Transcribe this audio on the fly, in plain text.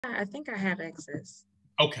I think I have access.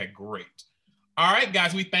 Okay, great. All right,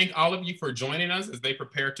 guys, we thank all of you for joining us as they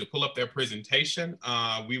prepare to pull up their presentation.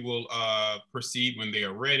 We will proceed when they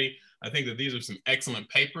are ready. I think that these are some excellent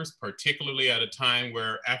papers, particularly at a time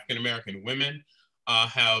where African-American women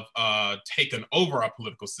have taken over our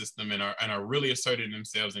political system and are really asserting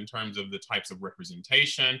themselves in terms of the types of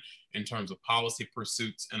representation, in terms of policy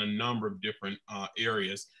pursuits, and a number of different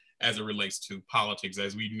areas as it relates to politics.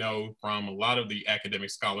 As we know from a lot of the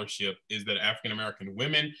academic scholarship, is that African-American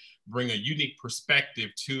women bring a unique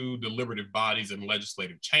perspective to deliberative bodies and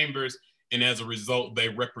legislative chambers. And as a result, they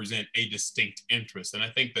represent a distinct interest. And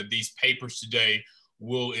I think that these papers today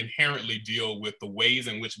will inherently deal with the ways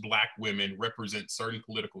in which Black women represent certain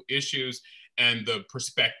political issues and the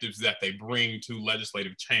perspectives that they bring to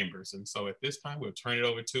legislative chambers. And so at this time, we'll turn it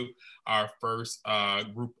over to our first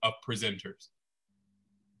group of presenters.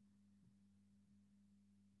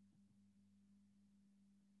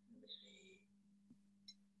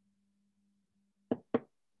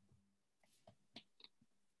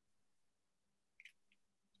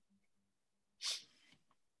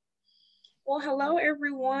 Well, hello,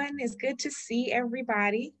 everyone. It's good to see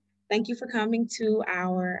everybody. Thank you for coming to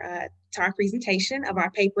our presentation of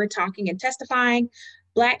our paper, Talking and Testifying,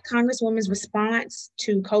 Black Congresswomen's Response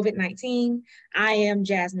to COVID-19. I am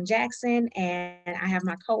Jasmine Jackson, and I have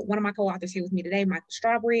one of my co-authors here with me today, Michael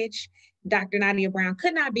Strawbridge. Dr. Nadia Brown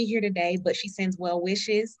could not be here today, but she sends well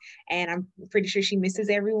wishes, and I'm pretty sure she misses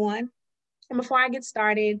everyone. And before I get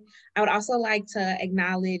started, I would also like to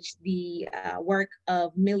acknowledge the work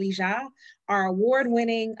of Millie Jha, our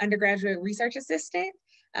award-winning undergraduate research assistant.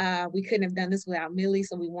 We couldn't have done this without Millie,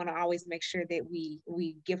 so we want to always make sure that we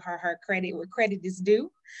give her credit where credit is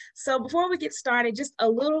due. So before we get started, just a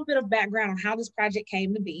little bit of background on how this project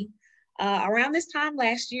came to be. Around this time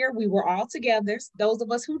last year, we were all together, those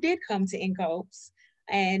of us who did come to NCOPES.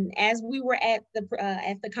 And as we were at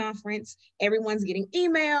the conference, everyone's getting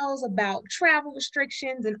emails about travel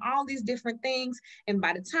restrictions and all these different things. And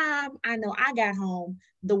by the time I know I got home,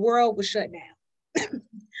 the world was shut down.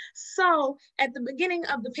 So at the beginning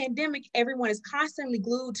of the pandemic, everyone is constantly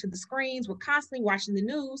glued to the screens. We're constantly watching the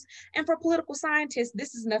news. And for political scientists,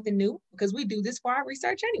 this is nothing new because we do this for our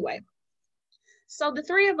research anyway. So the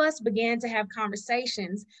three of us began to have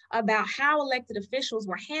conversations about how elected officials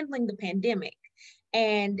were handling the pandemic.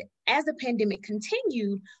 And as the pandemic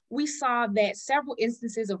continued, we saw that several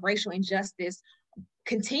instances of racial injustice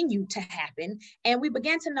continued to happen. And we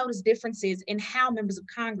began to notice differences in how members of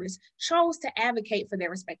Congress chose to advocate for their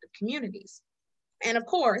respective communities. And of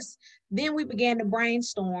course, then we began to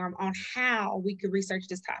brainstorm on how we could research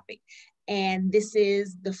this topic. And this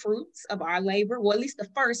is the fruits of our labor, well, at least the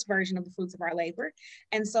first version of the fruits of our labor.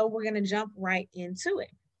 And so we're going to jump right into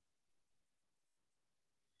it.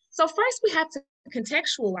 So first, we have to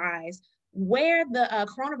contextualize where the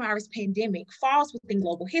coronavirus pandemic falls within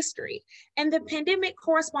global history. And the pandemic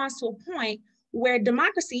corresponds to a point where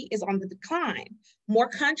democracy is on the decline. More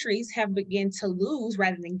countries have begun to lose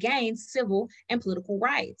rather than gain civil and political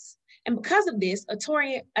rights. And because of this,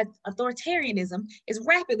 authoritarianism is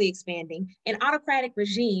rapidly expanding, and autocratic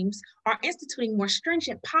regimes are instituting more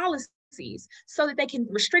stringent policies so that they can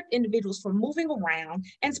restrict individuals from moving around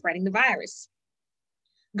and spreading the virus.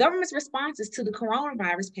 Government's responses to the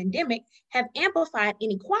coronavirus pandemic have amplified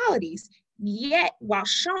inequalities, yet while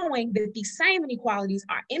showing that these same inequalities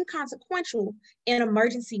are inconsequential in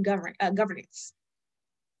emergency governance.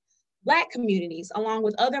 Black communities, along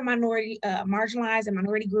with other marginalized and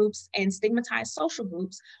minority groups and stigmatized social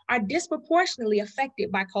groups, are disproportionately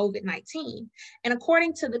affected by COVID-19. And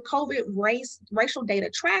according to the COVID racial data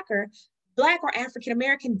tracker, Black or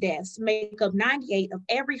African-American deaths make up 98 of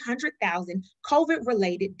every 100,000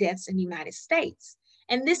 COVID-related deaths in the United States.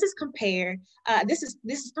 And this is compared, this is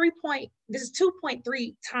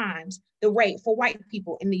 2.3 times the rate for white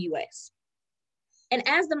people in the US. And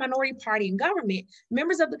as the minority party in government,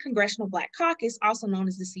 members of the Congressional Black Caucus, also known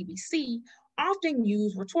as the CBC, often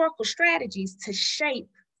use rhetorical strategies to shape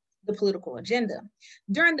the political agenda.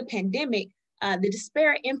 During the pandemic, the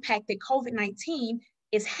disparate impact that COVID-19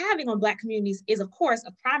 is having on Black communities is, of course,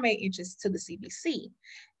 of primary interest to the CBC.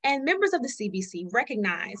 And members of the CBC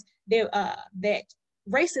recognize that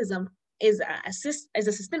racism is a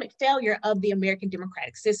systemic failure of the American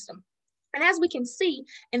democratic system. And as we can see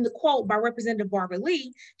in the quote by Representative Barbara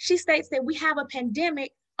Lee, she states that we have a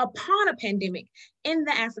pandemic upon a pandemic in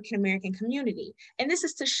the African-American community. And this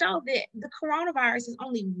is to show that the coronavirus is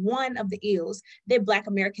only one of the ills that Black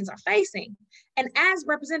Americans are facing. And as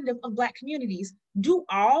representative of Black communities, do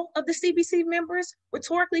all of the CBC members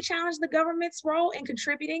rhetorically challenge the government's role in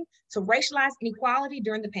contributing to racialized inequality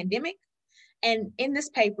during the pandemic? And in this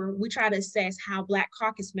paper, we try to assess how Black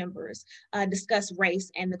caucus members discuss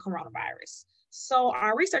race and the coronavirus. So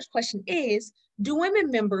our research question is, do women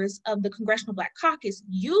members of the Congressional Black Caucus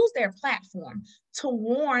use their platform to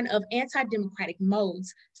warn of anti-democratic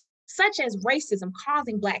modes, such as racism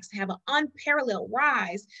causing Blacks to have an unparalleled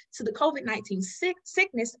rise to the COVID-19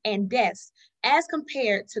 sickness and deaths as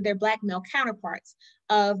compared to their Black male counterparts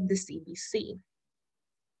of the CBC?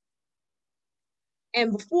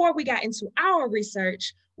 And before we got into our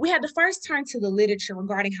research, we had to first turn to the literature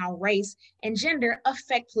regarding how race and gender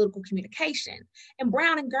affect political communication. And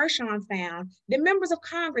Brown and Gershon found that members of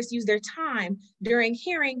Congress use their time during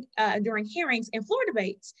hearings and floor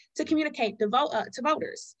debates to communicate to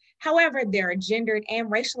voters. However, there are gendered and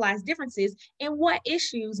racialized differences in what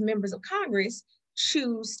issues members of Congress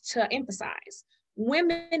choose to emphasize.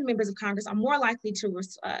 Women members of Congress are more likely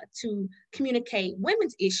to communicate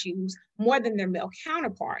women's issues more than their male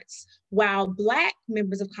counterparts, while Black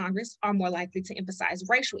members of Congress are more likely to emphasize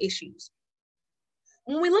racial issues.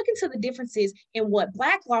 When we look into the differences in what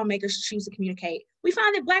Black lawmakers choose to communicate, we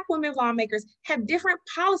find that Black women lawmakers have different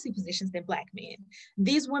policy positions than Black men.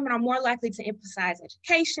 These women are more likely to emphasize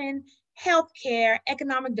education, healthcare,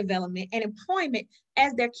 economic development, and employment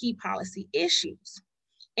as their key policy issues.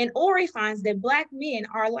 And Ori finds that Black men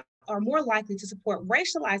are more likely to support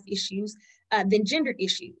racialized issues than gendered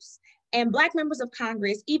issues. And Black members of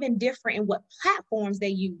Congress even differ in what platforms they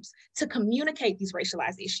use to communicate these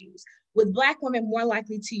racialized issues, with Black women more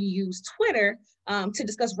likely to use Twitter to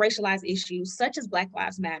discuss racialized issues such as Black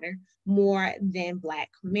Lives Matter more than Black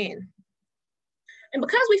men. And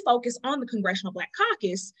because we focus on the Congressional Black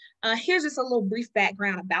Caucus, here's just a little brief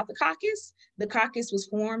background about the caucus. The caucus was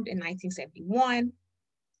formed in 1971.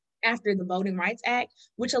 After the Voting Rights Act,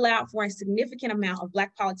 which allowed for a significant amount of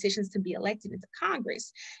Black politicians to be elected into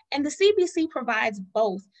Congress. And the CBC provides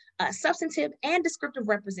both substantive and descriptive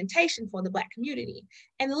representation for the Black community.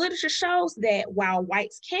 And the literature shows that while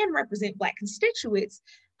whites can represent Black constituents,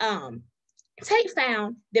 Tate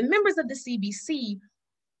found that members of the CBC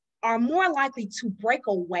are more likely to break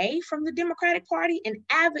away from the Democratic Party and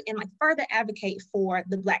further advocate for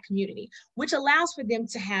the Black community, which allows for them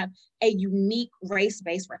to have a unique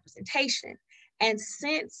race-based representation. And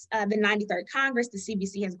since the 93rd Congress, the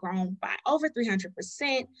CBC has grown by over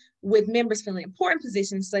 300%, with members filling important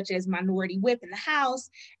positions such as Minority Whip in the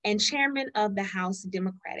House and Chairman of the House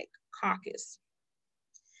Democratic Caucus.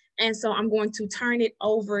 And so I'm going to turn it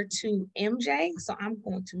over to MJ. So I'm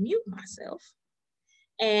going to mute myself,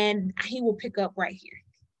 and he will pick up right here.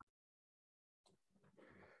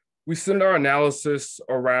 We centered our analysis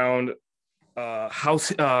around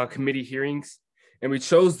House committee hearings, and we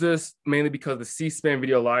chose this mainly because the C-SPAN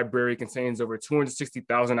video library contains over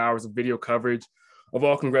 260,000 hours of video coverage of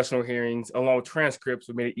all congressional hearings, along with transcripts,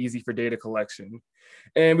 which made it easy for data collection.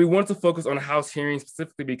 And we wanted to focus on House hearings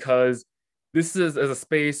specifically because this is a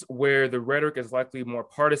space where the rhetoric is likely more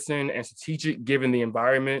partisan and strategic given the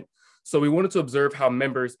environment. So we wanted to observe how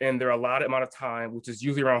members in their allotted amount of time, which is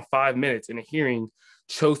usually around 5 minutes in a hearing,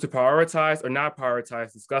 chose to prioritize or not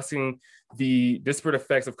prioritize discussing the disparate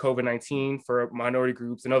effects of COVID-19 for minority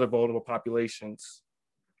groups and other vulnerable populations.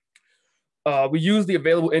 We use the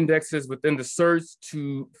available indexes within the search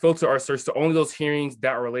to filter our search to only those hearings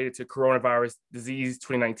that are related to coronavirus disease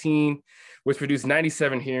 2019, which produced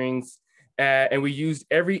 97 hearings. And we used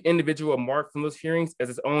every individual mark from those hearings as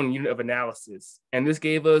its own unit of analysis. And this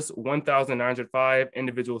gave us 1,905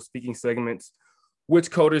 individual speaking segments, which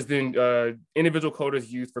coders then, individual coders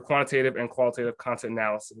used for quantitative and qualitative content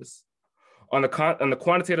analysis. On the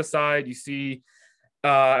quantitative side, you see,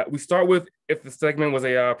 we start with if the segment was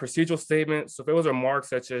a procedural statement. So if it was a remark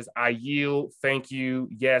such as I yield, thank you,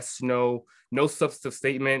 yes, no substantive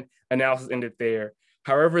statement, analysis ended there.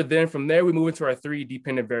 However, then from there, we move into our 3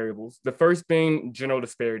 dependent variables. The first being general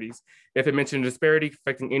disparities. If it mentioned disparity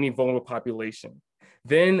affecting any vulnerable population.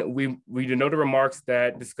 Then we denoted remarks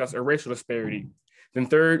that discuss a racial disparity. Then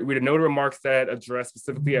third, we denoted remarks that address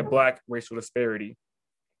specifically a Black racial disparity.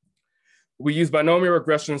 We used binomial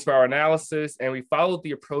regressions for our analysis, and we followed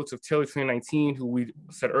the approach of Taylor 2019, who we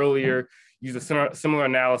said earlier, used a similar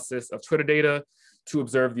analysis of Twitter data to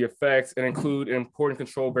observe the effects and include important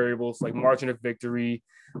control variables like margin of victory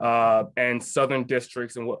and southern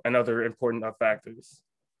districts and other important factors.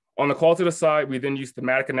 On the qualitative side, we then use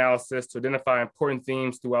thematic analysis to identify important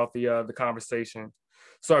themes throughout the conversation.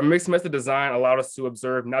 So our mixed method design allowed us to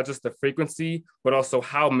observe not just the frequency, but also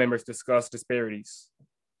how members discuss disparities.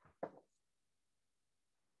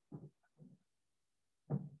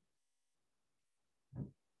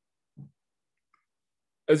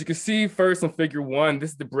 As you can see first in figure 1,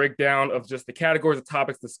 this is the breakdown of just the categories of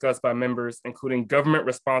topics discussed by members, including government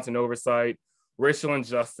response and oversight, racial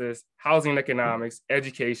injustice, housing and economics,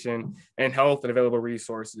 education, and health and available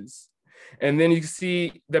resources. And then you can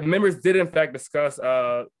see that members did in fact discuss,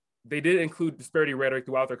 they did include disparity rhetoric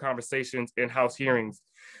throughout their conversations in House hearings.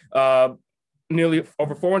 Nearly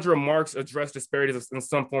over 400 remarks addressed disparities in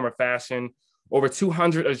some form or fashion. Over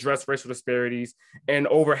 200 addressed racial disparities, and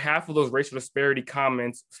over half of those racial disparity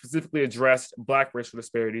comments specifically addressed Black racial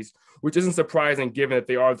disparities, which isn't surprising given that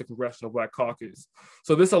they are the Congressional Black Caucus.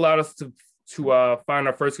 So this allowed us to find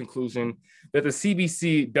our first conclusion that the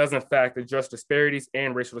CBC does in fact address disparities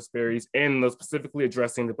and racial disparities, and those specifically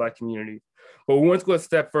addressing the Black community. But we want to go a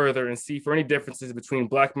step further and see for any differences between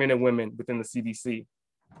Black men and women within the CBC.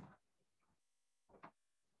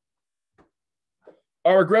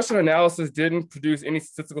 Our regression analysis didn't produce any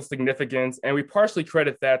statistical significance, and we partially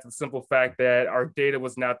credit that to the simple fact that our data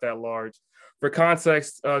was not that large. For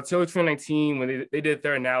context, till 2019, when they did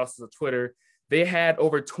their analysis of Twitter, they had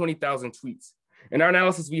over 20,000 tweets. In our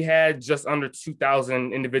analysis, we had just under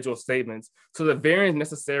 2,000 individual statements. So the variance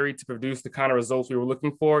necessary to produce the kind of results we were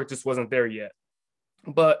looking for just wasn't there yet.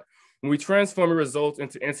 But when we transform the results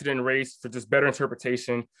into incident rates for just better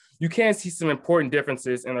interpretation, you can see some important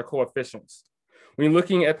differences in our coefficients. When you're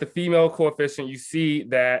looking at the female coefficient, you see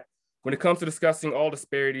that when it comes to discussing all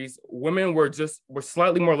disparities, women were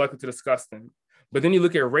slightly more likely to discuss them. But then you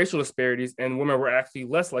look at racial disparities and women were actually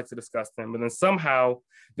less likely to discuss them. But then somehow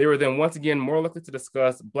they were then once again more likely to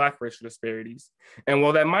discuss Black racial disparities. And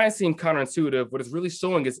while that might seem counterintuitive, what it's really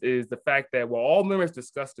showing is the fact that while all members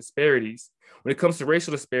discuss disparities, when it comes to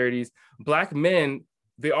racial disparities, Black men,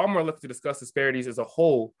 they are more likely to discuss disparities as a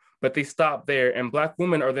whole, but they stop there. And Black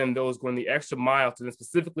women are then those going the extra mile to then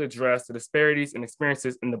specifically address the disparities and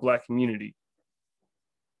experiences in the Black community.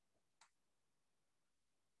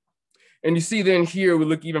 And you see then here, we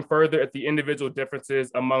look even further at the individual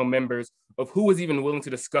differences among members of who was even willing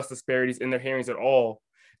to discuss disparities in their hearings at all.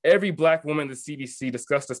 Every Black woman in the CBC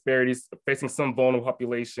discussed disparities facing some vulnerable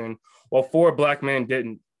population, while 4 Black men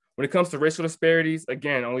didn't. When it comes to racial disparities,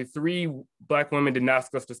 again, only 3 Black women did not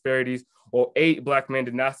discuss disparities, while 8 Black men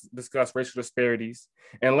did not discuss racial disparities.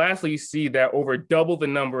 And lastly, you see that over double the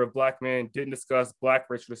number of Black men didn't discuss Black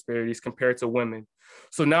racial disparities compared to women.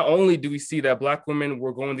 So not only do we see that Black women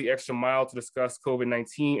were going the extra mile to discuss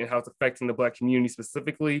COVID-19 and how it's affecting the Black community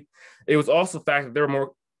specifically, it was also the fact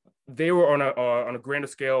that they were on a grander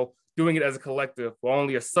scale doing it as a collective, while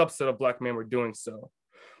only a subset of Black men were doing so.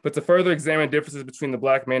 But to further examine differences between the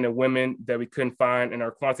Black men and women that we couldn't find in our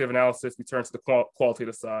quantitative analysis, we turn to the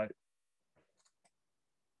qualitative side.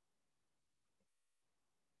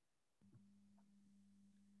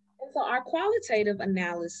 And so our qualitative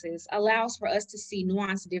analysis allows for us to see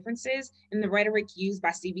nuanced differences in the rhetoric used by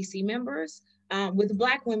CBC members, with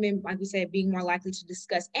Black women, like we said, being more likely to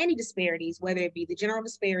discuss any disparities, whether it be the general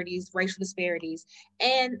disparities, racial disparities,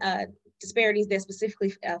 and disparities that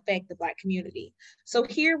specifically affect the Black community. So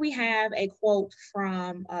here we have a quote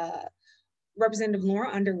from Representative Laura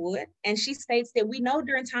Underwood, and she states that we know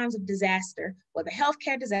during times of disaster, whether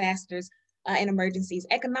healthcare disasters and emergencies,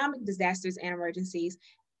 economic disasters and emergencies,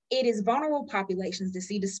 it is vulnerable populations to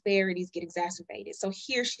see disparities get exacerbated. So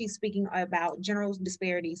here she's speaking about general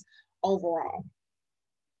disparities overall.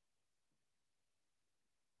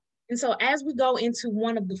 And so as we go into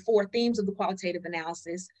one of the 4 themes of the qualitative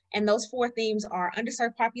analysis, and those 4 themes are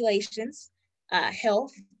underserved populations,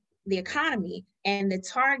 health, the economy, and the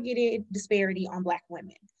targeted disparity on Black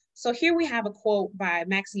women. So here we have a quote by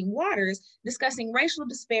Maxine Waters discussing racial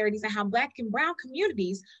disparities and how Black and Brown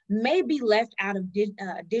communities may be left out of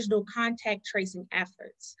digital contact tracing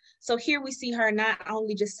efforts. So here we see her not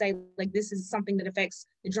only just say, like, this is something that affects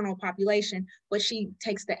the general population, but she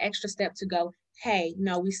takes the extra step to go, hey,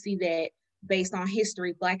 no, we see that based on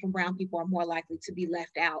history, Black and Brown people are more likely to be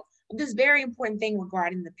left out of this very important thing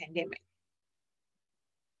regarding the pandemic.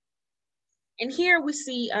 And here we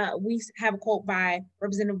see, we have a quote by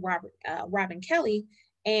Representative Robin Kelly,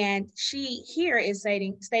 and she here is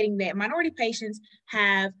stating that minority patients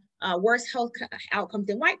have worse health outcomes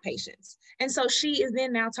than white patients. And so she is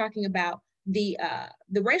then now talking about the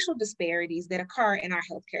racial disparities that occur in our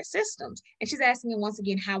healthcare systems. And she's asking once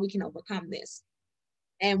again how we can overcome this.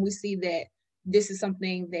 And we see that this is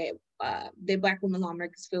something that Black women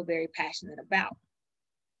lawmakers feel very passionate about.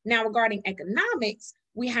 Now, regarding economics,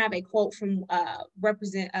 we have a quote from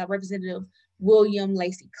Representative William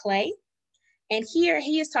Lacey Clay. And here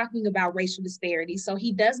he is talking about racial disparities. So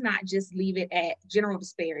he does not just leave it at general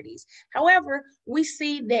disparities. However, we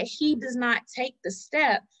see that he does not take the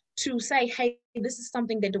step to say, hey, this is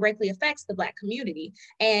something that directly affects the Black community.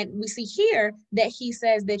 And we see here that he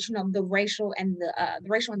says that, you know, the racial and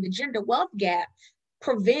the gender wealth gap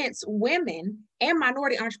prevents women and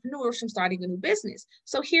minority entrepreneurs from starting a new business.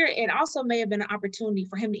 So here it also may have been an opportunity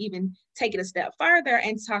for him to even take it a step further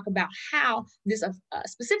and talk about how this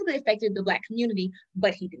specifically affected the Black community,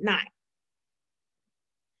 but he did not.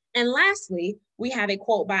 And lastly, we have a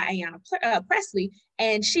quote by Ayanna Presley,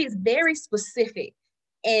 and she is very specific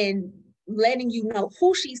in letting you know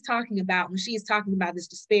who she's talking about when she is talking about this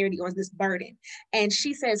disparity or this burden. And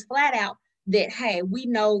she says flat out that, hey, we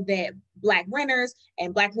know that Black renters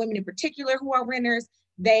and Black women in particular who are renters,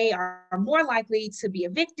 they are more likely to be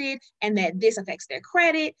evicted and that this affects their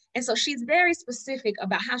credit. And so she's very specific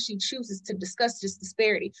about how she chooses to discuss this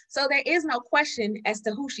disparity. So there is no question as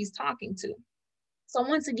to who she's talking to. So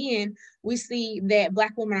once again, we see that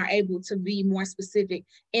Black women are able to be more specific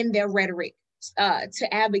in their rhetoric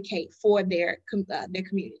to advocate for their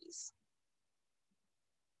communities.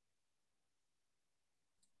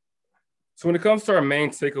 So when it comes to our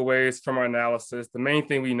main takeaways from our analysis, the main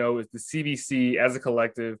thing we know is the CBC as a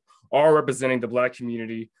collective are representing the Black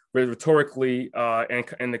community rhetorically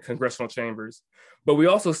in the congressional chambers. But we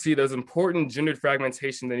also see there's important gendered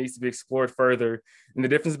fragmentation that needs to be explored further in the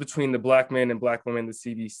difference between the Black men and Black women in the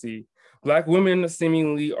CBC. Black women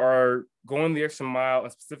seemingly are going the extra mile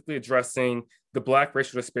and specifically addressing the Black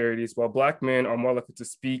racial disparities, while Black men are more likely to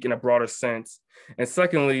speak in a broader sense. And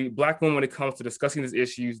secondly, Black women, when it comes to discussing these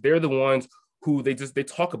issues, they're the ones who they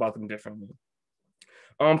talk about them differently.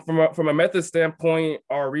 From a method standpoint,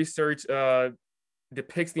 our research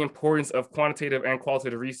depicts the importance of quantitative and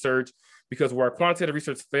qualitative research, because where our quantitative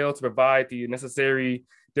research failed to provide the necessary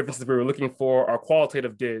differences we were looking for, our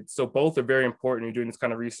qualitative did. So both are very important in doing this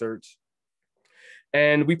kind of research.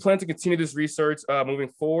 And we plan to continue this research moving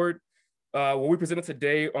forward. What we presented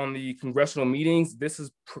today on the congressional meetings, this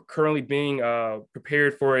is currently being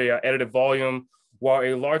prepared for a edited volume, while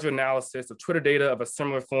a larger analysis of Twitter data of a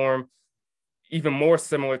similar form, even more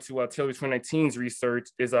similar to Taylor 2019's research,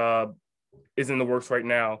 is in the works right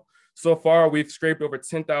now. So far, we've scraped over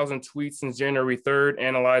 10,000 tweets since January 3rd,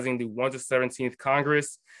 analyzing the 117th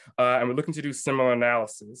Congress, and we're looking to do similar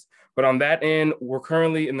analysis. But on that end, we're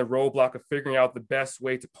currently in the roadblock of figuring out the best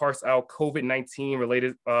way to parse out COVID-19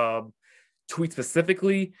 related tweets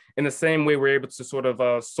specifically, in the same way we're able to sort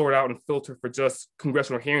of sort out and filter for just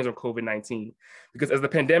congressional hearings on COVID-19. Because as the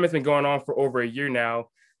pandemic's been going on for over a year now,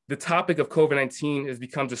 the topic of COVID-19 has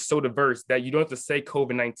become just so diverse that you don't have to say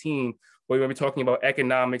COVID-19, but you're going to be talking about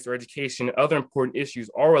economics or education and other important issues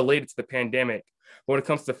all related to the pandemic. But when it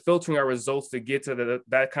comes to filtering our results to get to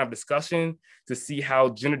that kind of discussion, to see how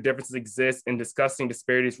gender differences exist in discussing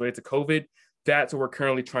disparities related to COVID, that's what we're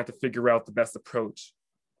currently trying to figure out the best approach.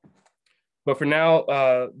 But for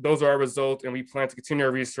now, those are our results, and we plan to continue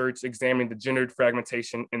our research examining the gendered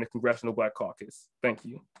fragmentation in the Congressional Black Caucus. Thank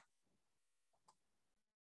you.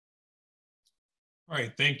 All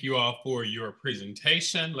right, thank you all for your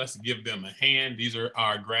presentation. Let's give them a hand. These are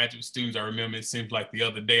our graduate students. I remember it seems like the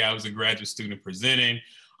other day I was a graduate student presenting,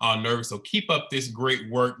 all nervous. So keep up this great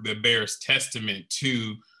work that bears testament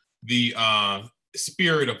to the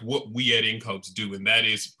spirit of what we at NCOPES do, and that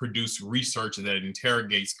is produce research that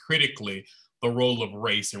interrogates critically the role of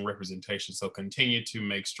race and representation. So continue to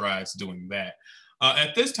make strides doing that.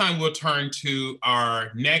 At this time, we'll turn to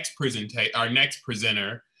our next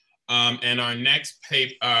presenter. And our next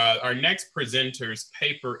presenter's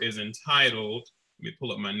paper is entitled, let me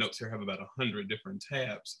pull up my notes here, I have about 100 different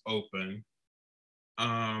tabs open.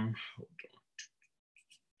 Hold on.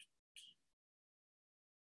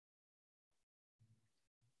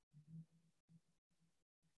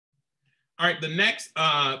 All right, the next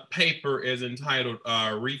paper is entitled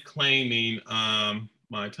Reclaiming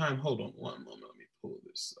My Time. Hold on one moment, let me pull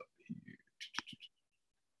this up here.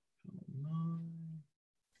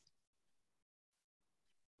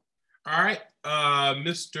 All right,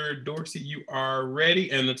 Mr. Dorsey, you are ready.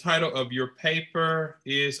 And the title of your paper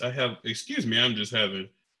is, excuse me, I'm just having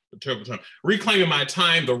a terrible time. Reclaiming My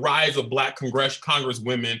Time, The Rise of Black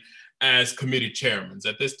Congresswomen as Committee Chairmen.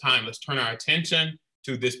 At this time, let's turn our attention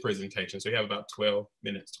to this presentation. So you have about 12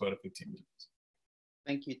 minutes, 12 to 15 minutes.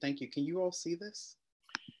 Thank you, thank you. Can you all see this?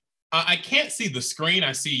 I can't see the screen,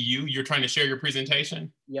 I see you. You're trying to share your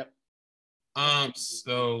presentation? Yep.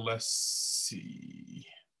 So let's see.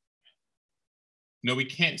 No, we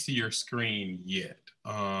can't see your screen yet.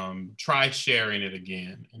 Try sharing it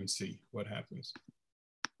again and see what happens.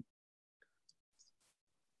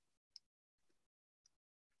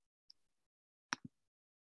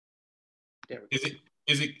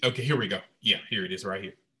 Is it, okay, here we go. Yeah, here it is right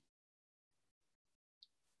here.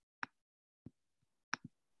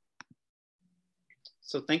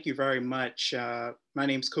 So thank you very much. My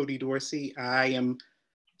name is Cody Dorsey. I am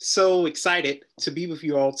so excited to be with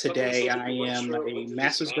you all today. I am a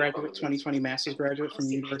master's graduate, 2020 master's graduate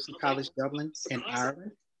from University College Dublin in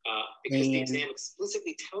Ireland. Because the exam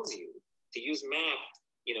explicitly tells you to use math,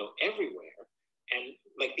 you know, everywhere. And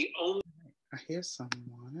like the only... I hear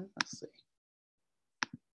someone, let's see.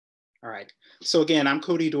 All right, so again, I'm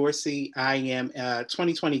Cody Dorsey. I am a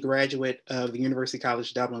 2020 graduate of the University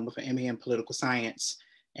College Dublin with an MA in political science.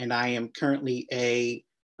 And I am currently a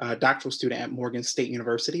doctoral student at Morgan State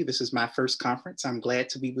University. This is my first conference. I'm glad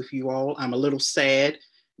to be with you all. I'm a little sad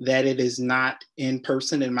that it is not in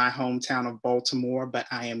person in my hometown of Baltimore, but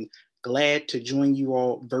I am glad to join you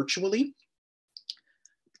all virtually.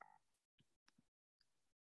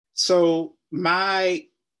 So my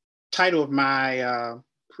title of my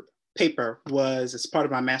paper was, as part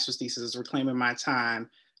of my master's thesis, is Reclaiming My Time,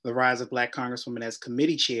 the Rise of Black Congresswomen as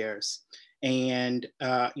Committee Chairs. And,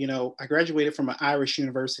 you know, I graduated from an Irish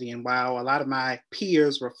university, and while a lot of my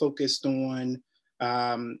peers were focused on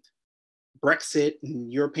Brexit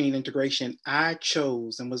and European integration, I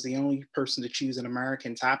chose, and was the only person to choose, an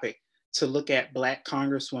American topic to look at Black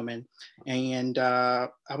Congresswomen. And I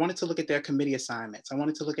wanted to look at their committee assignments. I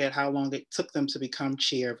wanted to look at how long it took them to become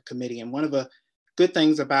chair of a committee. And one of the good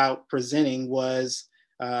things about presenting was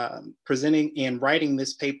presenting and writing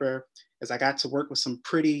this paper, as I got to work with some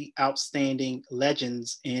pretty outstanding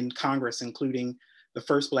legends in Congress, including the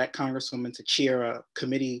first Black Congresswoman to chair a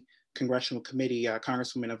committee, Congressional committee,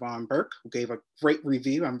 Congresswoman Yvonne Burke, who gave a great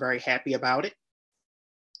review. I'm very happy about it.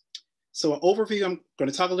 So an overview, I'm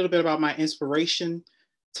going to talk a little bit about my inspiration,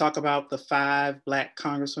 talk about the 5 Black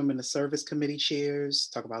Congresswomen to serve as committee chairs,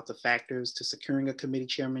 talk about the factors to securing a committee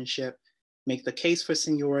chairmanship, make the case for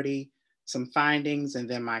seniority, some findings, and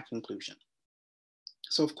then my conclusion.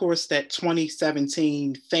 So of course, that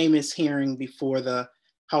 2017 famous hearing before the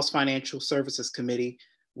House Financial Services Committee,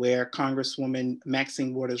 where Congresswoman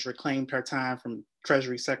Maxine Waters reclaimed her time from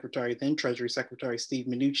Treasury Secretary, then Treasury Secretary Steve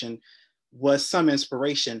Mnuchin, was some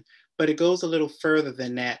inspiration. But it goes a little further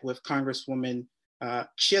than that with Congresswoman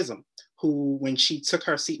Chisholm, who, when she took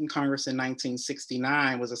her seat in Congress in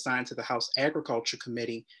 1969, was assigned to the House Agriculture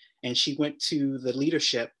Committee. And she went to the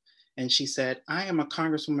leadership and she said, I am a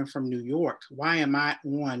Congresswoman from New York. Why am I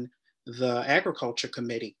on the Agriculture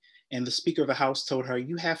Committee? And the Speaker of the House told her,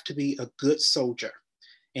 you have to be a good soldier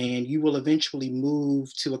and you will eventually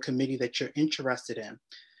move to a committee that you're interested in.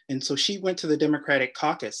 And so she went to the Democratic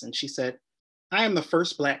Caucus and she said, I am the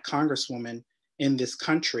first Black Congresswoman in this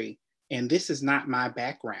country, and this is not my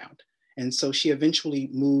background. And so she eventually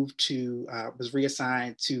moved to, was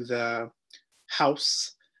reassigned to the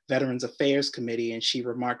House Veterans Affairs Committee, and she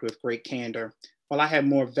remarked with great candor, well, I have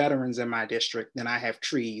more veterans in my district than I have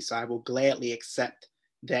trees, so I will gladly accept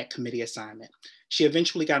that committee assignment. She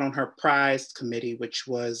eventually got on her prized committee, which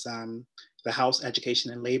was the House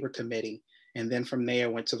Education and Labor Committee, and then from there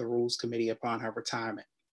went to the Rules Committee upon her retirement.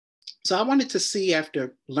 So I wanted to see,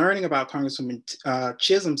 after learning about Congresswoman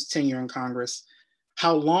Chisholm's tenure in Congress,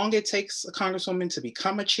 how long it takes a Congresswoman to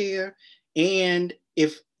become a chair, and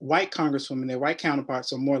if white Congresswomen, their white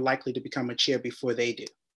counterparts, are more likely to become a chair before they do.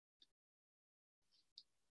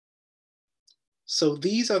 So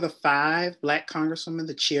these are the 5 Black Congresswomen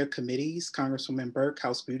that chair committees: Congresswoman Burke,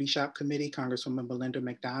 House Beauty Shop Committee; Congresswoman Belinda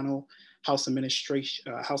McDonald, House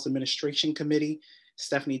Administration Committee;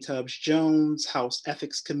 Stephanie Tubbs Jones, House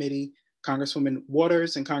Ethics Committee; Congresswoman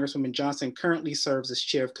Waters and Congresswoman Johnson currently serves as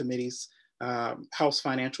chair of committees, House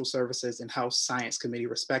Financial Services and House Science Committee,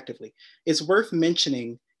 respectively. It's worth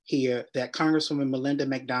mentioning here that Congresswoman Melinda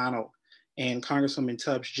McDonald and Congresswoman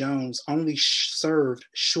Tubbs Jones only served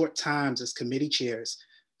short times as committee chairs.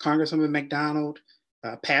 Congresswoman McDonald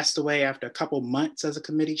passed away after a couple months as a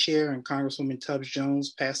committee chair, and Congresswoman Tubbs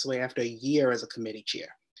Jones passed away after a year as a committee chair.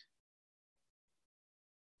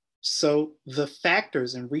 So the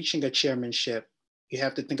factors in reaching a chairmanship, you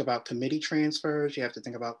have to think about committee transfers, you have to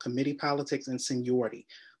think about committee politics, and seniority.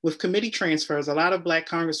 With committee transfers, a lot of Black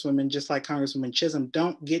Congresswomen, just like Congresswoman Chisholm,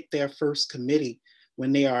 don't get their first committee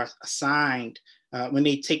when they are assigned, when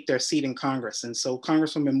they take their seat in Congress. And so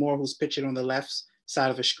Congresswoman Moore, who's pictured on the left side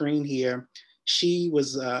of the screen here, she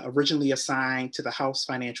was originally assigned to the House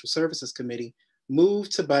Financial Services Committee,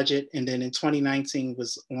 moved to Budget, and then in 2019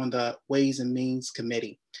 was on the Ways and Means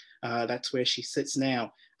Committee. That's where she sits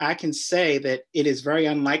now. I can say that it is very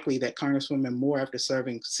unlikely that Congresswoman Moore, after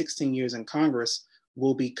serving 16 years in Congress,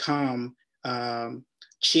 will become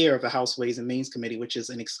chair of the House Ways and Means Committee, which is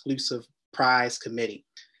an exclusive prize committee.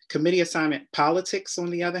 Committee assignment politics, on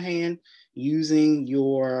the other hand, using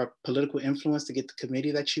your political influence to get the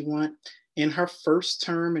committee that you want. In her first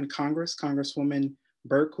term in Congress, Congresswoman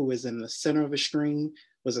Burke, who is in the center of the screen,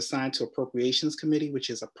 was assigned to Appropriations Committee, which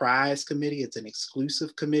is a prize committee. It's an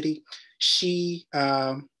exclusive committee. She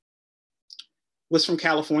was from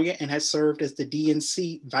California and has served as the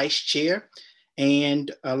DNC vice chair.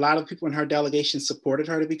 And a lot of people in her delegation supported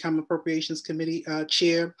her to become Appropriations Committee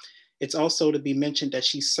chair. It's also to be mentioned that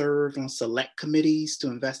she served on select committees to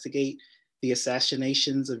investigate the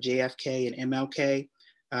assassinations of JFK and MLK.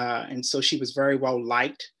 And so she was very well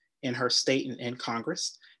liked in her state and in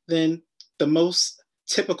Congress. Then the most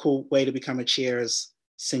typical way to become a chair is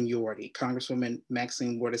seniority. Congresswoman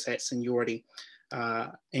Maxine Waters had seniority,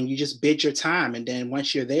 and you just bid your time. And then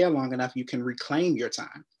once you're there long enough, you can reclaim your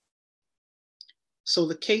time. So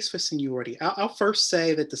the case for seniority, I'll first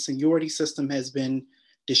say that the seniority system has been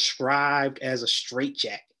described as a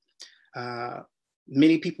straitjacket.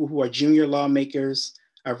 Many people who are junior lawmakers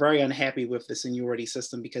are very unhappy with the seniority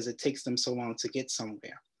system because it takes them so long to get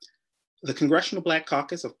somewhere. The Congressional Black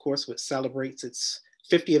Caucus, of course, which celebrates its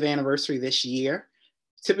 50th anniversary this year,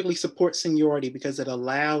 typically supports seniority because it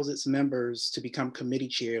allows its members to become committee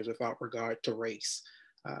chairs without regard to race.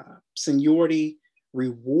 Seniority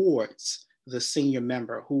rewards the senior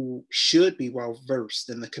member who should be well-versed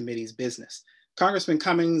in the committee's business. Congressman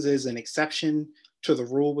Cummings is an exception to the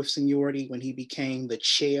rule with seniority. When he became the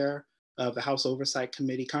chair of the House Oversight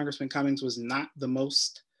Committee, Congressman Cummings was not the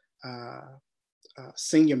most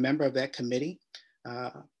senior member of that committee.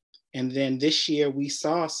 And then this year we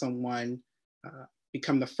saw someone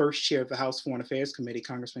become the first chair of the House Foreign Affairs Committee,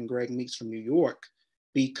 Congressman Greg Meeks from New York,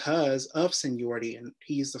 because of seniority. And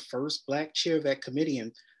he's the first Black chair of that committee.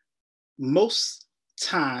 And most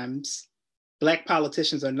times, Black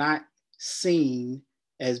politicians are not seen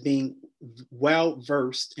as being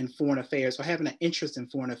well-versed in foreign affairs or having an interest in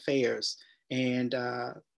foreign affairs. And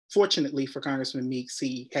fortunately for Congressman Meeks,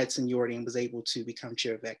 he had seniority and was able to become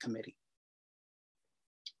chair of that committee.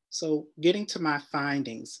 So getting to my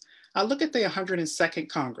findings, I look at the 102nd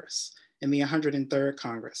Congress and the 103rd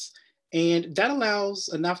Congress, and that allows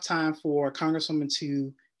enough time for Congresswomen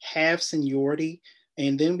to have seniority,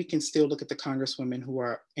 and then we can still look at the Congresswomen who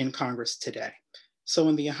are in Congress today. So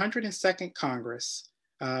in the 102nd Congress,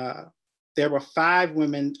 there were 5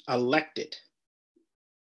 women elected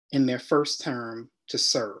in their first term to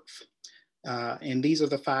serve. And these are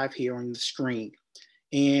the 5 here on the screen.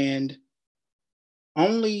 And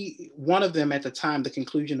only one of them at the time, the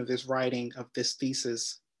conclusion of this writing of this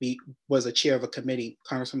thesis, was a chair of a committee,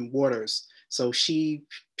 Congresswoman Waters. So she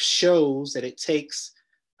shows that it takes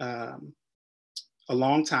a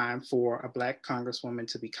long time for a Black Congresswoman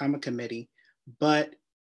to become a committee, but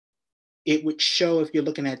it would show, if you're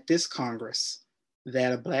looking at this Congress,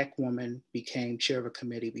 that a Black woman became chair of a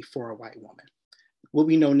committee before a white woman. What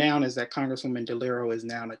we know now is that Congresswoman DeLero is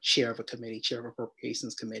now a chair of a committee, chair of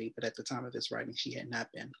Appropriations Committee, but at the time of this writing, she had not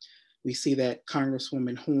been. We see that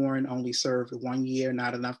Congresswoman Horn only served 1 year,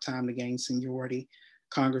 not enough time to gain seniority.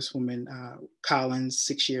 Congresswoman Collins,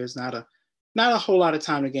 6 years, not a whole lot of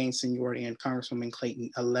time to gain seniority, and Congresswoman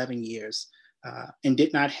Clayton, 11 years, and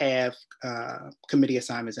did not have committee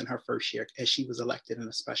assignments in her first year as she was elected in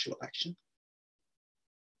a special election.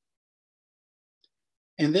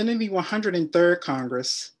 And then in the 103rd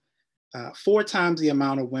Congress, 4 times the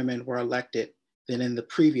amount of women were elected than in the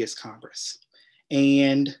previous Congress.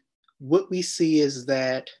 And what we see is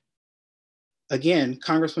that, again,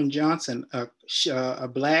 Congressman Johnson, a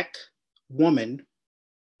Black woman,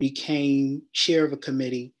 became chair of a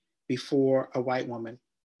committee before a white woman,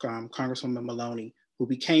 Congresswoman Maloney, who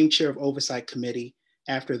became chair of Oversight Committee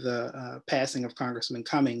after the passing of Congressman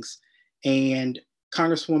Cummings. And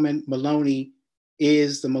Congresswoman Maloney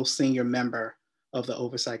is the most senior member of the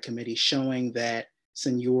Oversight Committee, showing that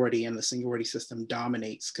seniority and the seniority system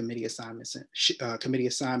dominates committee assignments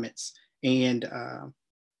and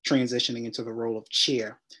transitioning into the role of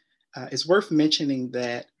chair. It's worth mentioning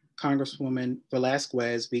that Congresswoman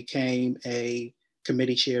Velasquez became a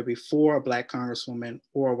committee chair before a Black Congresswoman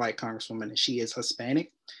or a white Congresswoman, and she is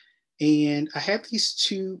Hispanic. And I have these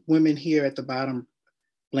 2 women here at the bottom,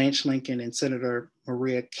 Blanche Lincoln and Senator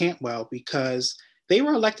Maria Cantwell, because they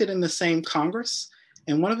were elected in the same Congress.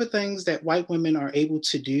 And one of the things that white women are able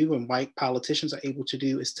to do and white politicians are able to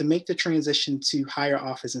do is to make the transition to higher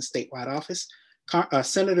office and statewide office.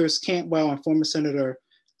 Senators Cantwell and former Senator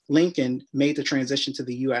Lincoln made the transition to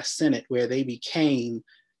the US Senate, where they became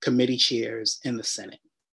committee chairs in the Senate.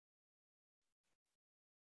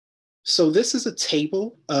 So this is a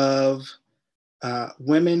table of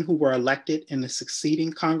women who were elected in the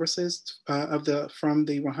succeeding Congresses from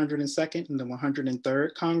the 102nd and the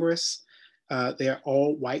 103rd Congress. They're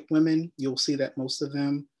all white women. You'll see that most of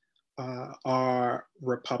them are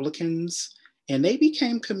Republicans. And they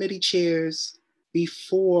became committee chairs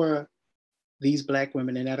before these Black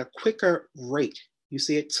women and at a quicker rate. You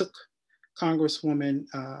see, it took Congresswoman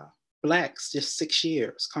Blacks just 6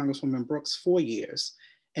 years, Congresswoman Brooks 4 years.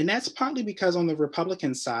 And that's partly because on the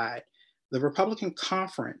Republican side, the Republican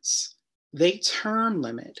conference, they term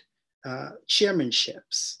limit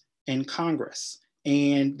chairmanships in Congress.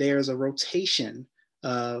 And there's a rotation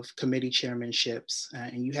of committee chairmanships,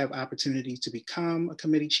 and you have opportunities to become a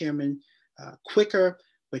committee chairman quicker,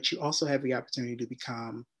 but you also have the opportunity to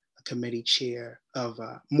become a committee chair of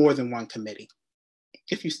more than one committee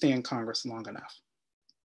if you stay in Congress long enough.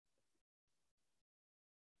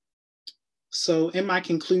 So in my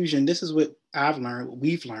conclusion, this is what I've learned, what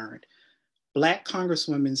we've learned. Black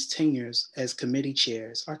Congresswomen's tenures as committee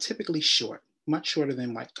chairs are typically short, much shorter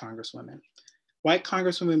than white Congresswomen. White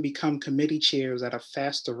Congresswomen become committee chairs at a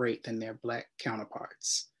faster rate than their Black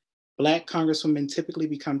counterparts. Black Congresswomen typically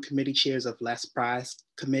become committee chairs of less prized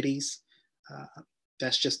committees.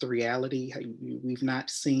 That's just the reality. We've not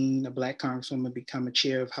seen a Black Congresswoman become a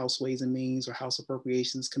chair of House Ways and Means or House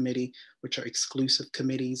Appropriations Committee, which are exclusive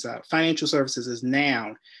committees. Financial Services is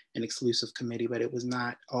now an exclusive committee, but it was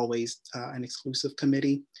not always an exclusive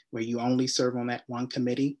committee where you only serve on that one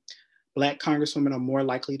committee. Black Congresswomen are more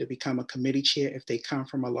likely to become a committee chair if they come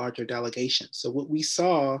from a larger delegation. So what we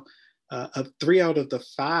saw of 3 out of the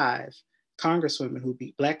 5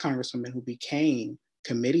 Congresswomen Black Congresswomen who became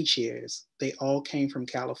committee chairs, they all came from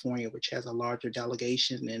California, which has a larger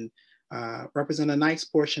delegation and represent a nice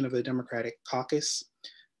portion of the Democratic caucus.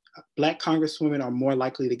 Black Congresswomen are more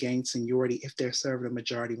likely to gain seniority if they're serving a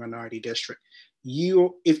majority minority district.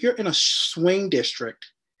 If you're in a swing district,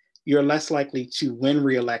 you're less likely to win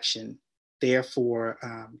re-election, therefore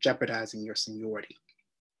jeopardizing your seniority.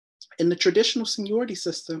 In the traditional seniority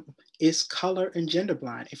system is color and gender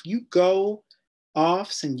blind. If you go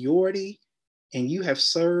off seniority and you have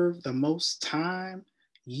served the most time,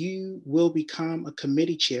 you will become a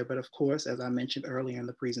committee chair. But of course, as I mentioned earlier in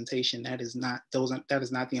the presentation, that is not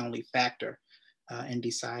the only factor in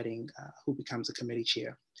deciding who becomes a committee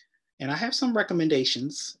chair. And I have some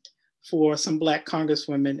recommendations for some Black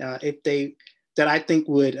Congresswomen that I think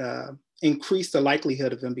would increase the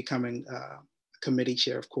likelihood of them becoming committee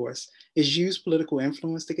chair, of course, is use political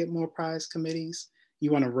influence to get more prize committees.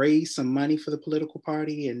 You want to raise some money for the political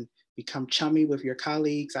party and become chummy with your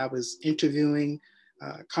colleagues. I was interviewing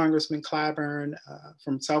Congressman Clyburn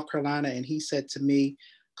from South Carolina, and he said to me,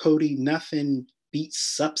 Cody, nothing beats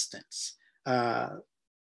substance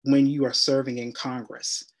when you are serving in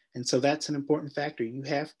Congress. And so that's an important factor. You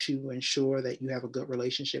have to ensure that you have a good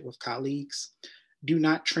relationship with colleagues. Do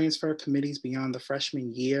not transfer committees beyond the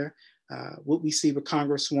freshman year. What we see with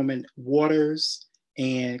Congresswoman Waters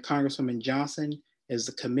and Congresswoman Johnson is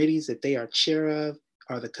the committees that they are chair of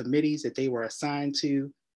are the committees that they were assigned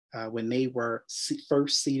to when they were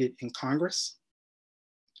first seated in Congress.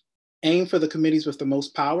 Aim for the committees with the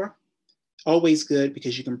most power. Always good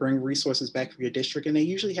because you can bring resources back for your district, and they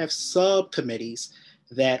usually have subcommittees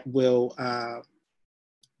that will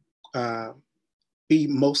be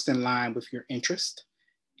most in line with your interest.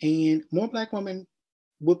 And more Black women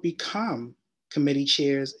would become committee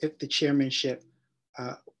chairs if the chairmanship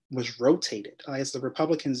was rotated. As the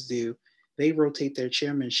Republicans do, they rotate their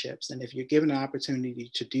chairmanships. And if you're given an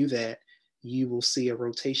opportunity to do that, you will see a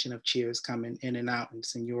rotation of chairs coming in and out, and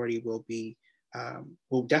seniority will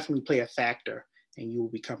definitely play a factor, and you will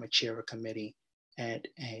become a chair of a committee at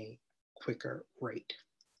a quicker rate.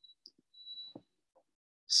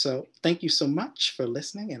 So thank you so much for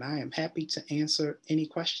listening, and I am happy to answer any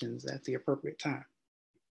questions at the appropriate time.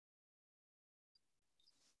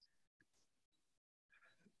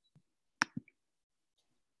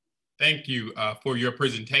 Thank you for your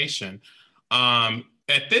presentation.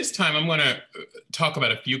 At this time, I'm going to talk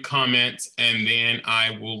about a few comments, and then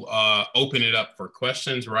I will open it up for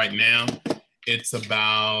questions. Right now, it's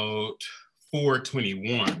about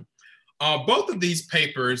 4:21. Both of these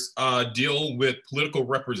papers deal with political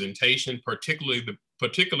representation,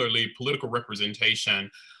 particularly political representation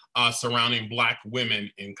surrounding Black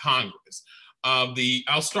women in Congress.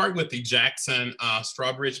 I'll start with the Jackson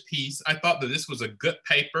Strawbridge piece. I thought that this was a good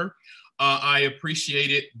paper. I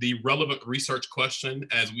appreciated the relevant research question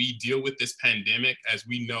as we deal with this pandemic, as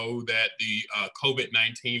we know that the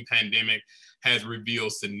COVID-19 pandemic has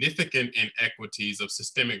revealed significant inequities of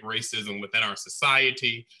systemic racism within our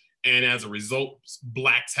society. And as a result,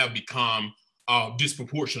 Blacks have become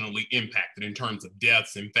disproportionately impacted in terms of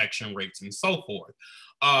deaths, infection rates, and so forth.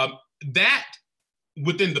 That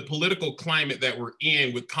within the political climate that we're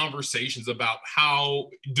in, with conversations about how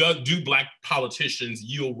do Black politicians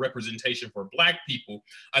yield representation for Black people,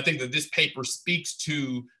 I think that this paper speaks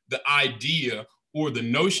to the idea or the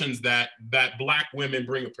notions that Black women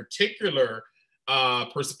bring a particular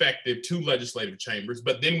perspective to legislative chambers,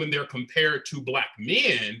 but then when they're compared to Black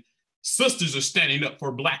men, sisters are standing up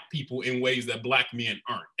for Black people in ways that Black men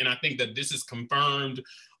aren't. And I think that this is confirmed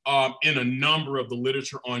in a number of the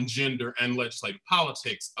literature on gender and legislative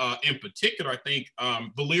politics. In particular, I think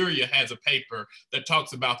Valeria has a paper that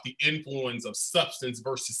talks about the influence of substance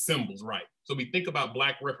versus symbols, right? So we think about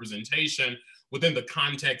Black representation within the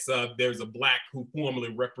context of there's a Black who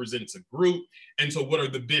formally represents a group. And so what are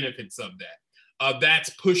the benefits of that? That's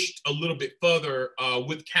pushed a little bit further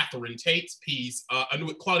with Catherine Tate's piece and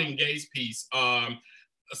with Claudine Gay's piece,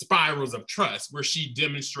 Spirals of Trust, where she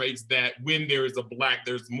demonstrates that when there is a Black,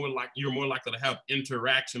 you're more likely to have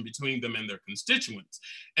interaction between them and their constituents.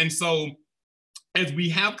 And so as we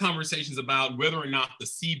have conversations about whether or not the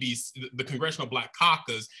CBC, the Congressional Black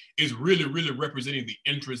Caucus, is really, really representing the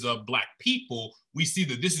interests of Black people, we see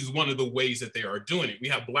that this is one of the ways that they are doing it. We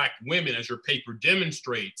have Black women, as your paper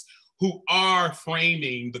demonstrates, who are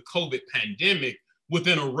framing the COVID pandemic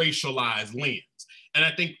within a racialized lens. And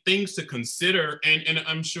I think things to consider, and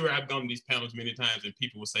I'm sure I've gone to these panels many times and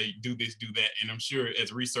people will say, do this, do that. And I'm sure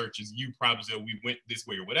as researchers, you probably say we went this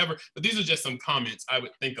way or whatever, but these are just some comments I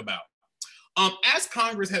would think about. As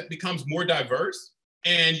Congress becomes more diverse,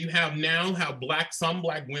 and you have now some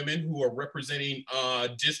Black women who are representing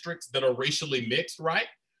districts that are racially mixed, right?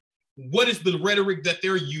 What is the rhetoric that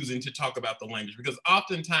they're using to talk about the language? Because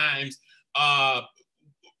oftentimes,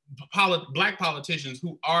 Black politicians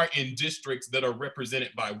who are in districts that are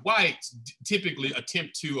represented by whites typically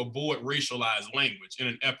attempt to avoid racialized language in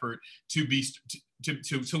an effort to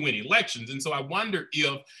win elections. And so I wonder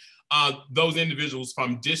if those individuals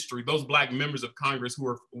from district, those Black members of Congress who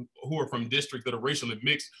are from districts that are racially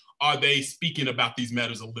mixed, are they speaking about these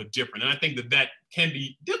matters a little different? And I think that can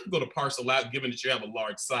be difficult to parcel out, given that you have a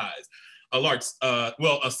large size.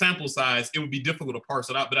 A sample size, it would be difficult to parse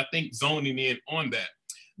it out, but I think zoning in on that.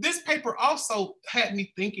 This paper also had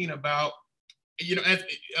me thinking about,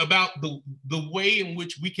 about the way in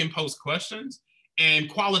which we can pose questions, and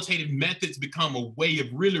qualitative methods become a way of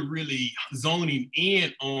really, really zoning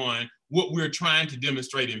in on what we're trying to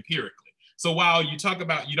demonstrate empirically. So while you talk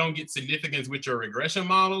about you don't get significance with your regression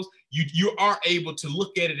models, you are able to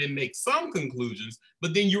look at it and make some conclusions,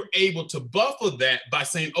 but then you're able to buffer that by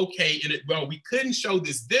saying, okay, well, we couldn't show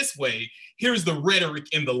this way. Here's the rhetoric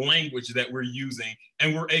and the language that we're using,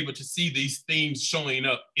 and we're able to see these themes showing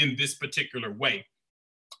up in this particular way.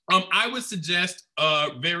 I would suggest,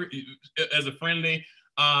 as a friendly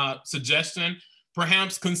suggestion,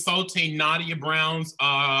 perhaps consulting Nadia Brown's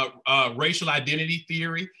racial identity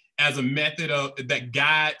theory as a method that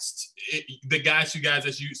guides you guys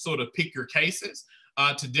as you sort of pick your cases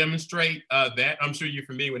to demonstrate that. I'm sure you're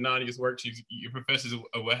familiar with Nadia's work. She's your professors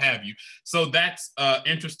or what have you. So that's an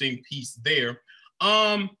interesting piece there.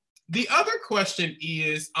 The other question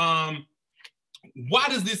is, why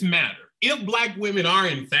does this matter? If Black women are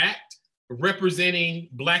in fact representing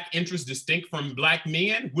Black interests distinct from Black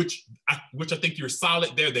men, which I think you're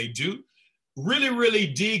solid there, they do, really, really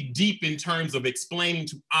dig deep in terms of explaining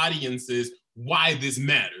to audiences why this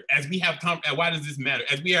matters. Why does this matter?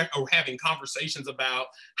 As we are having conversations about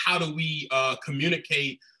how do we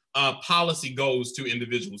communicate policy goals to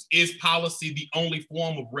individuals. Is policy the only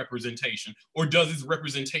form of representation, or does this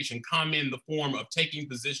representation come in the form of taking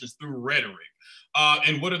positions through rhetoric?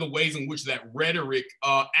 And what are the ways in which that rhetoric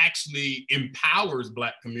actually empowers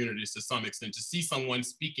Black communities to some extent to see someone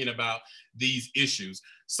speaking about these issues?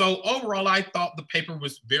 So overall, I thought the paper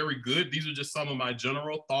was very good. These are just some of my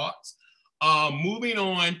general thoughts. Moving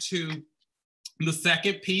on to the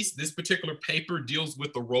second piece, this particular paper deals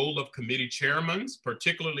with the role of committee chairmen,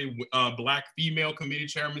 particularly Black female committee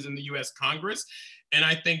chairmen in the US Congress. And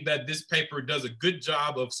I think that this paper does a good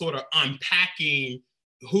job of sort of unpacking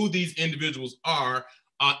who these individuals are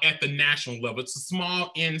at the national level. It's a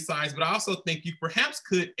small in size, but I also think you perhaps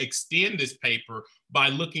could extend this paper by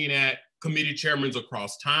looking at committee chairmen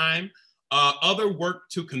across time. Other work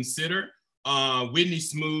to consider, Whitney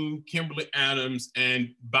Smoot, Kimberly Adams, and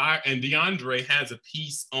DeAndre has a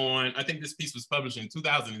piece on, I think this piece was published in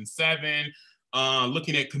 2007,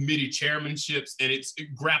 looking at committee chairmanships, and it's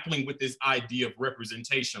grappling with this idea of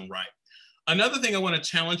representation, right? Another thing I want to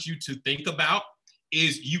challenge you to think about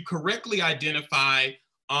is you correctly identify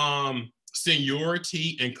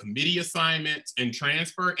seniority and committee assignments and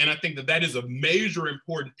transfer. And I think that is a major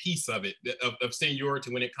important piece of it, of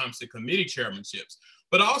seniority when it comes to committee chairmanships.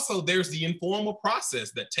 but also there's the informal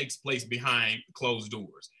process that takes place behind closed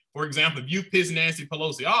doors. For example, if you piss Nancy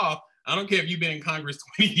Pelosi off, I don't care if you've been in Congress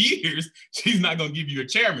 20 years, she's not going to give you a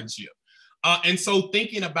chairmanship. And so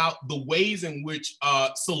thinking about the ways in which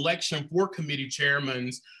selection for committee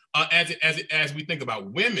chairmen, as we think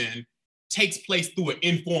about women, takes place through an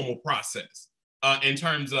informal process in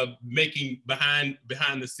terms of making behind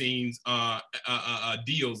the scenes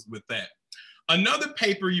deals with that. Another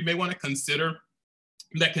paper you may want to consider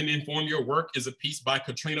that can inform your work is a piece by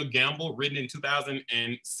Katrina Gamble written in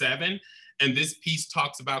 2007. And this piece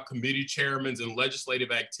talks about committee chairmen and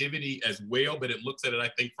legislative activity as well, but it looks at it, I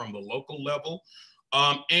think, from the local level.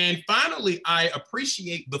 And finally, I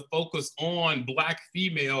appreciate the focus on Black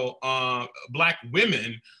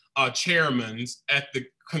women chairmen at the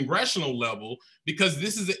congressional level, because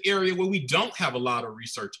this is an area where we don't have a lot of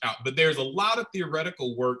research out, but there's a lot of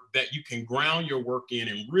theoretical work that you can ground your work in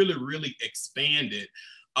and really, really expand it,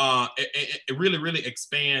 really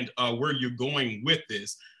expand where you're going with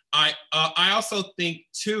this. I also think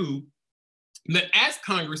too, that as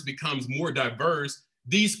Congress becomes more diverse,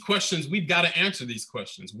 these questions, we've got to answer these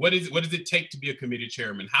questions. What does it take to be a committee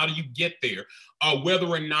chairman? How do you get there? Whether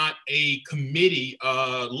or not a committee,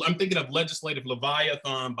 I'm thinking of Legislative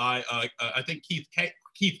Leviathan by, I think, Keith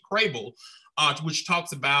Crable, which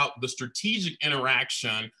talks about the strategic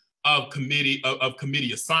interaction of committee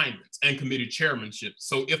assignments and committee chairmanship.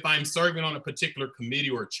 So if I'm serving on a particular committee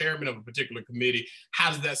or chairman of a particular committee, how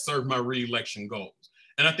does that serve my re-election goals?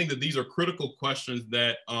 And I think that these are critical questions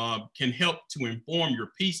that can help to inform your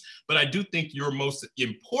piece. But I do think your most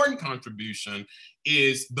important contribution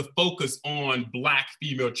is the focus on Black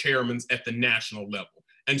female chairmen at the national level.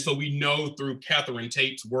 And so we know through Catherine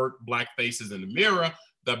Tate's work, Black Faces in the Mirror,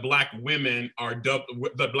 that Black women are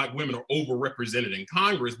overrepresented in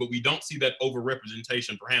Congress, but we don't see that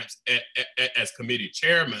overrepresentation perhaps as committee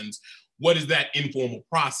chairmen. What is that informal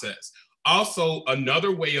process? Also,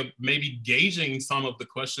 another way of maybe gauging some of the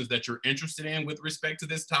questions that you're interested in with respect to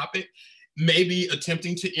this topic, maybe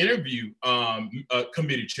attempting to interview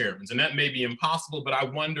committee chairmen. And that may be impossible, but I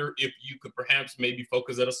wonder if you could perhaps maybe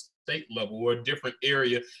focus at a state level or a different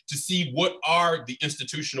area to see what are the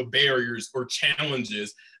institutional barriers or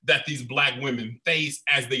challenges that these Black women face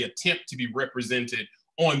as they attempt to be represented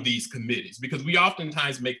on these committees. Because we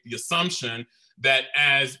oftentimes make the assumption that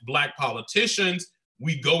as Black politicians,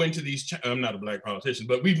 we go into these, I'm not a Black politician,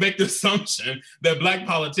 but we make the assumption that Black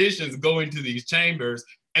politicians go into these chambers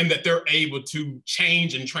and that they're able to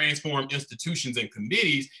change and transform institutions and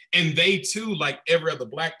committees. And they too, like every other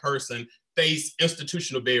Black person, face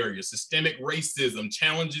institutional barriers, systemic racism,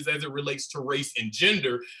 challenges as it relates to race and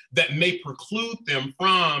gender that may preclude them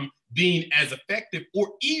from being as effective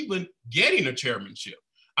or even getting a chairmanship.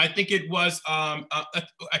 I think it was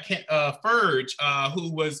Furge,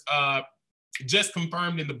 who was just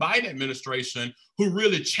confirmed in the Biden administration, who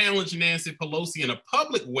really challenged Nancy Pelosi in a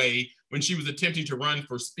public way when she was attempting to run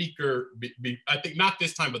for speaker, I think not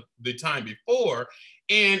this time, but the time before.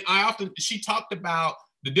 And she talked about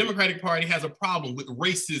the Democratic Party has a problem with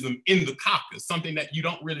racism in the caucus, something that you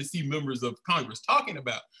don't really see members of Congress talking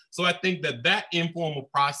about. So I think that informal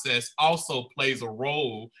process also plays a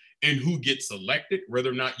role in who gets selected,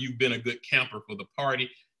 whether or not you've been a good camper for the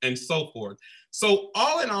party, and so forth. So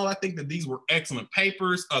all in all, I think that these were excellent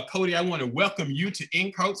papers. Cody, I want to welcome you to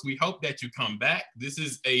InCoats. We hope that you come back. This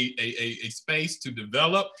is a space to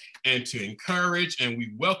develop and to encourage, and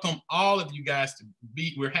we welcome all of you guys to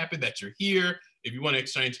be. We're happy that you're here. If you want to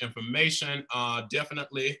exchange information,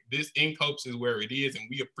 definitely this InCoats is where it is, and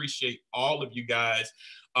we appreciate all of you guys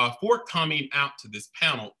for coming out to this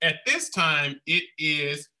panel. At this time, it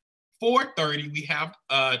is 4:30. We have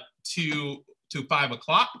to 5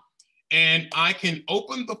 o'clock. And I can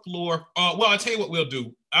open the floor. Well, I'll tell you what we'll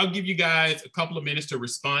do. I'll give you guys a couple of minutes to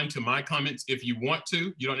respond to my comments if you want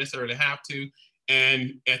to. You don't necessarily have to.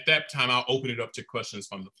 And at that time, I'll open it up to questions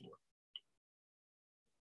from the floor.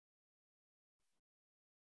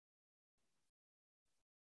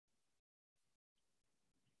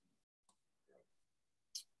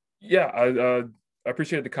 Yeah, I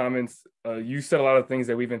appreciate the comments. You said a lot of things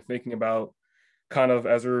that we've been thinking about kind of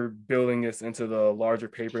as we're building this into the larger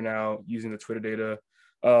paper now, using the Twitter data.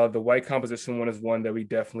 The white composition one is one that we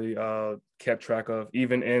definitely kept track of,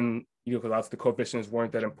 even in, because the coefficients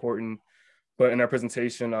weren't that important. But in our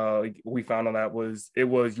presentation, we found on that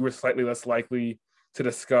you were slightly less likely to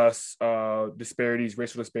discuss disparities,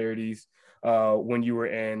 racial disparities, when you were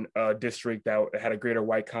in a district that had a greater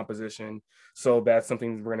white composition. So that's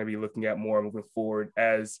something we're going to be looking at more moving forward,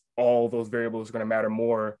 as all those variables are going to matter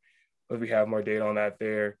more as we have more data on that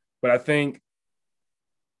there. But I think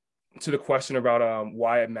to the question about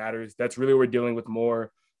why it matters, that's really what we're dealing with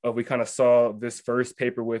more of. We kind of saw this first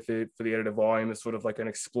paper with it for the edited volume as sort of like an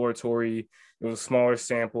exploratory, it was a smaller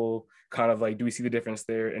sample, kind of like, do we see the difference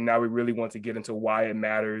there? And now we really want to get into why it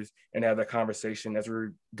matters and have that conversation as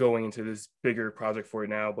we're going into this bigger project for it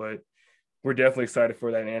now. But we're definitely excited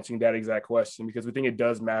for that and answering that exact question, because we think it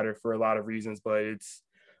does matter for a lot of reasons, but it's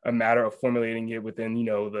a matter of formulating it within, you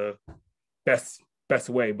know, the best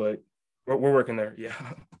way, but we're working there. Yeah.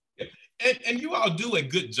 And you all do a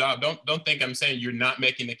good job. Don't think I'm saying you're not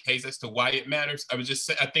making the case as to why it matters. I was just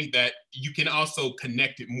saying, I think that you can also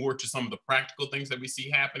connect it more to some of the practical things that we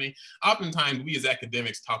see happening. Oftentimes we as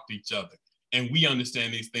academics talk to each other and we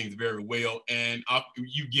understand these things very well. And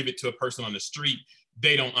you give it to a person on the street,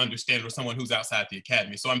 they don't understand, or someone who's outside the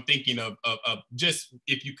academy. So I'm thinking of just,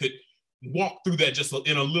 if you could walk through that just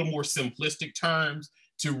in a little more simplistic terms,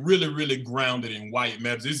 to really, really ground it in why it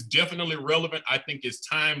matters. It's definitely relevant. I think it's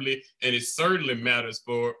timely, and it certainly matters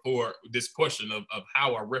for this question of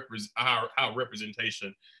how how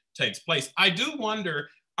representation takes place. I do wonder,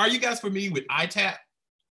 are you guys familiar with ITAP?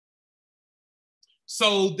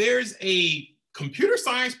 So there's a computer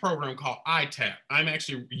science program called ITAP. I'm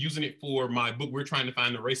actually using it for my book, We're Trying to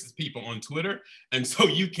Find the Racist People, on Twitter. And so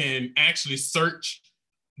you can actually search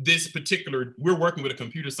this particular, we're working with a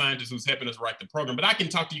computer scientist who's helping us write the program, but I can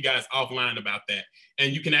talk to you guys offline about that.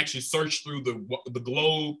 And you can actually search through the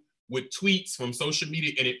globe with tweets from social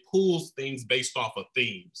media, and it pulls things based off of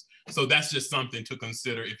themes. So that's just something to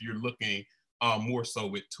consider if you're looking more so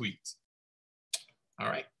with tweets. All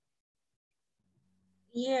right.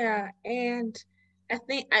 Yeah, and I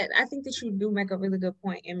think that you do make a really good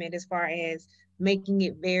point, Emmitt, as far as making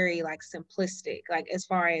it very like simplistic, like as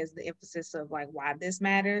far as the emphasis of like why this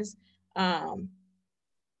matters. And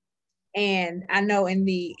I know in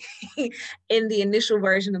the in the initial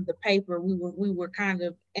version of the paper, we were kind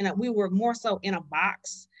of we were more so in a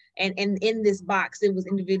box, and in this box, it was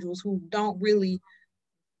individuals who don't really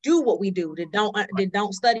do what we do, that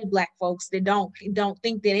don't study Black folks, that don't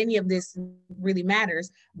think that any of this really matters.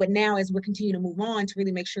 But now, as we're continuing to move on to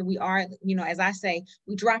really make sure we are, you know, as I say,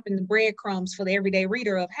 we drop in the breadcrumbs for the everyday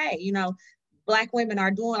reader of, hey, you know, Black women are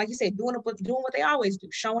doing, like you said, doing what they always do,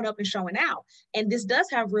 showing up and showing out. And this does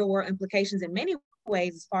have real world implications in many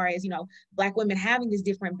ways, as far as, you know, Black women having these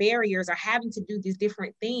different barriers or having to do these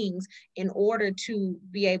different things in order to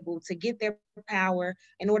be able to get their power,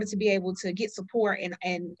 in order to be able to get support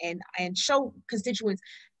and show constituents,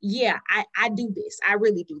 yeah, I do this, I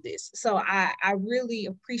really do this. So I really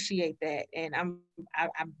appreciate that, and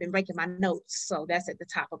I've been making my notes, so that's at the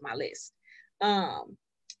top of my list.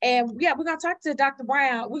 And yeah, we're gonna talk to Dr.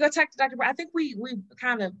 Brown. We're gonna talk to Dr. Brown. I think we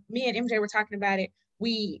kind of, me and MJ were talking about it.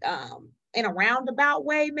 We in a roundabout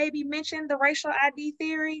way maybe mentioned the racial ID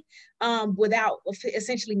theory without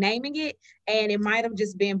essentially naming it. And it might have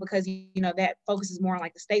just been because, you know, that focuses more on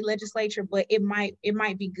like the state legislature, but it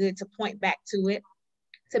might be good to point back to it,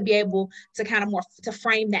 to be able to kind of more to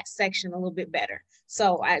frame that section a little bit better.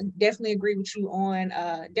 So I definitely agree with you on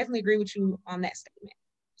that statement.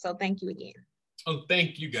 So thank you again. Oh,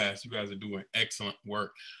 thank you guys. You guys are doing excellent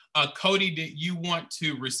work. Cody, did you want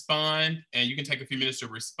to respond? And you can take a few minutes to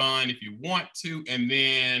respond if you want to, and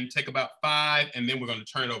then take about 5, and then we're going to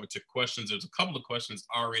turn it over to questions. There's a couple of questions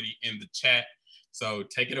already in the chat, so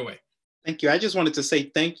take it away. Thank you. I just wanted to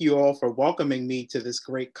say thank you all for welcoming me to this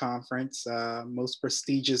great conference, most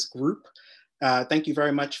prestigious group. Thank you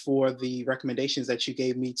very much for the recommendations that you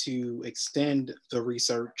gave me to extend the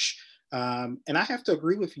research. And I have to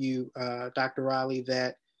agree with you, Dr. Riley,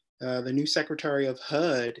 that the new Secretary of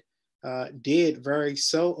HUD did very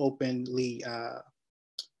so openly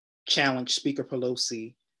challenge Speaker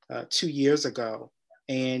Pelosi 2 years ago.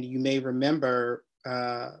 And you may remember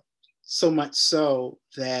so much so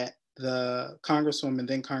that the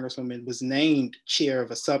then Congresswoman, was named chair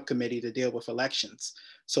of a subcommittee to deal with elections.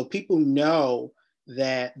 So people know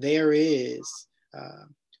that there is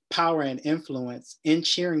power and influence in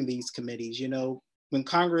chairing these committees. You know, when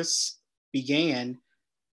Congress began,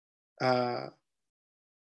 the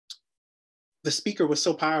speaker was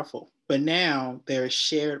so powerful, but now there is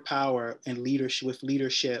shared power and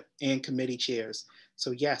leadership and committee chairs.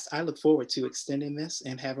 So yes, I look forward to extending this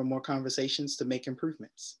and having more conversations to make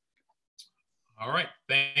improvements. All right,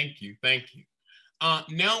 thank you.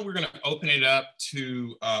 Now we're going to open it up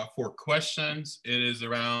to for questions. It is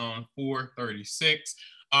around 4:36.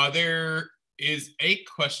 There is a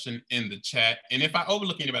question in the chat, and if I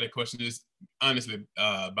overlook anybody's question, honestly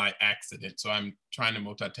by accident. So I'm trying to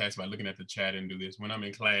multitask by looking at the chat and do this. When I'm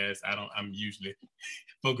in class, I'm usually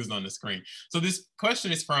focused on the screen. So this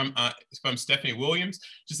question is from Stephanie Williams.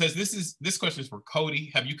 She says, this question is for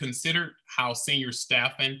Cody. Have you considered how senior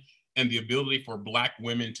staffing and the ability for Black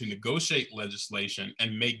women to negotiate legislation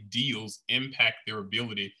and make deals impact their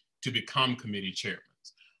ability to become committee chairmen?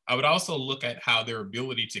 I would also look at how their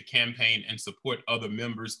ability to campaign and support other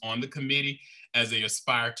members on the committee as they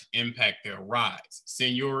aspire to impact their rise.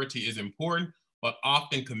 Seniority is important, but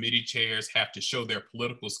often committee chairs have to show their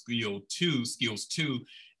political skills too,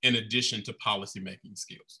 in addition to policymaking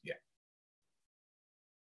skills. Yeah.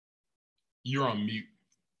 You're on mute.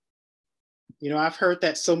 You know, I've heard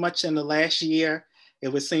that so much in the last year, it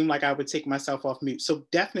would seem like I would take myself off mute. So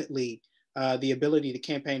definitely, the ability to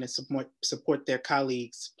campaign and support their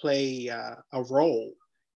colleagues play a role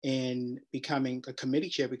in becoming a committee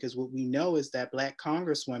chair, because what we know is that Black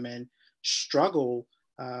Congresswomen struggle,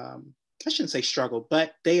 I shouldn't say struggle,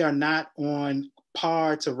 but they are not on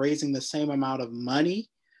par to raising the same amount of money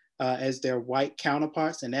as their white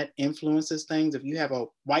counterparts, and that influences things. If you have a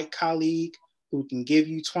white colleague who can give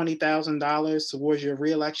you $20,000 towards your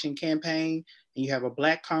reelection campaign, and you have a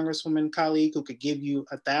Black Congresswoman colleague who could give you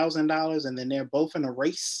 $1,000, and then they're both in a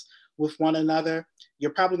race with one another,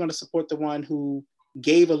 you're probably going to support the one who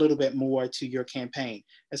gave a little bit more to your campaign.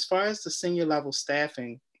 As far as the senior level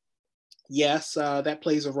staffing, yes, that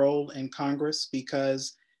plays a role in Congress,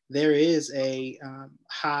 because there is a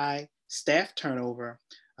high staff turnover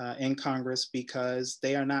in Congress, because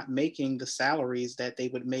they are not making the salaries that they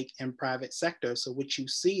would make in private sector. So what you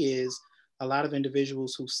see is a lot of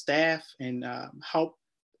individuals who staff and help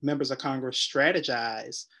members of Congress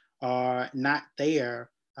strategize are not there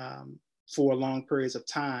for long periods of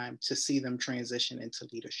time to see them transition into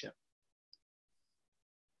leadership.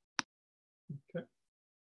 Okay.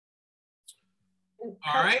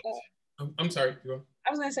 All right. I'm sorry. Go. I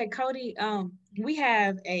was going to say, Cody, we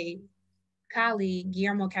have a colleague,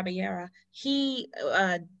 Guillermo Caballera. He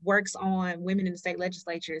works on women in the state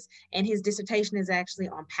legislatures, and his dissertation is actually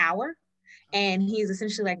on power. And he's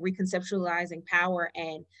essentially like reconceptualizing power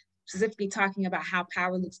and specifically talking about how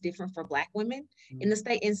power looks different for Black women in the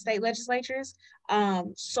state legislatures.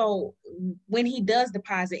 So when he does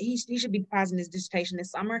deposit, he should be depositing his dissertation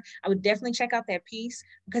this summer. I would definitely check out that piece,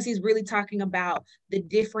 because he's really talking about the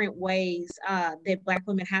different ways that Black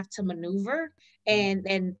women have to maneuver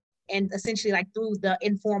and essentially like through the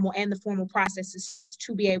informal and the formal processes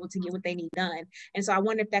to be able to get what they need done. And so I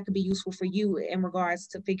wonder if that could be useful for you in regards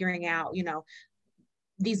to figuring out, you know,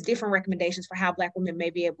 these different recommendations for how Black women may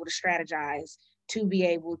be able to strategize to be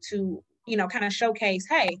able to, you know, kind of showcase,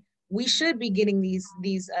 hey, we should be getting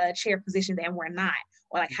these chair positions and we're not.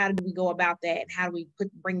 Or like, how do we go about that? And how do we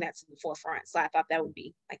bring that to the forefront? So I thought that would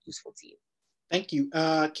be like useful to you. Thank you.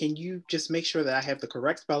 Can you just make sure that I have the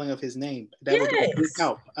correct spelling of his name? That would be a big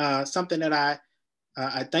help. Something that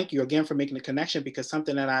I thank you again for making the connection, because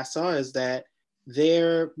something that I saw is that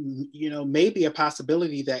there, you know, may be a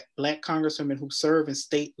possibility that Black Congresswomen who serve in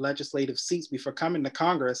state legislative seats before coming to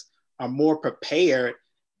Congress are more prepared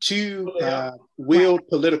to wield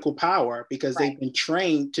political power, because they've been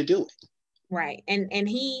trained to do it. Right. And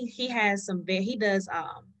he has some, he does,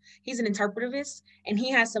 he's an interpretivist, and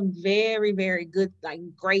he has some very, very good, like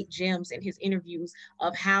great gems in his interviews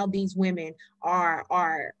of how these women are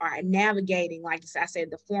navigating, like I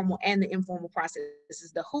said, the formal and the informal processes.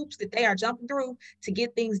 The hoops that they are jumping through to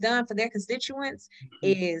get things done for their constituents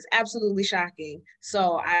is absolutely shocking.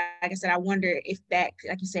 So like I said, I wonder if that,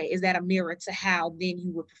 like you say, is that a mirror to how then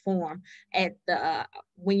you would perform at the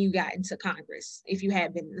when you got into Congress, if you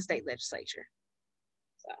had been in the state legislature.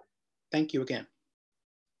 So thank you again.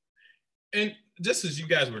 And just as you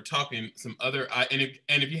guys were talking, some other, and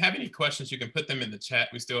if you have any questions, you can put them in the chat.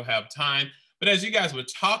 We still have time. But as you guys were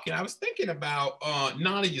talking, I was thinking about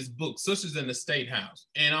Nadia's book, Sisters in the State House,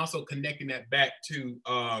 and also connecting that back to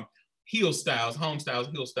heel styles, home styles,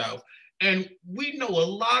 heel styles. And we know a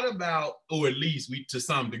lot about, or at least we, to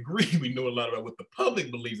some degree, we know a lot about what the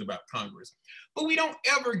public believes about Congress, but we don't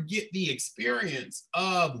ever get the experience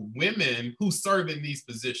of women who serve in these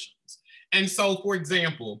positions. And so, for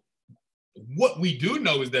example, what we do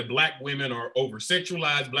know is that Black women are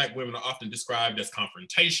over-sexualized. Black women are often described as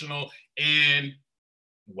confrontational, and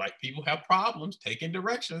white people have problems taking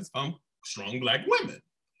directions from strong Black women.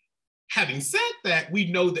 Having said that,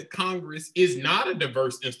 we know that Congress is not a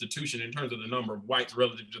diverse institution in terms of the number of whites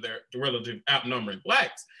relative to their relative outnumbering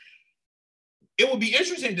Blacks. It will be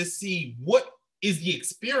interesting to see what is the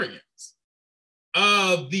experience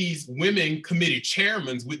of these women committee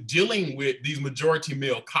chairmen with dealing with these majority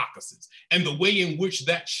male caucuses and the way in which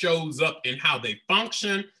that shows up in how they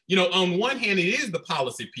function. You know, on one hand, it is the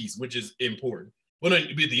policy piece, which is important. But on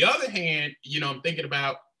the other hand, you know, I'm thinking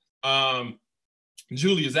about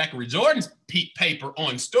Julia Zachary Jordan's paper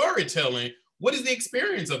on storytelling. What is the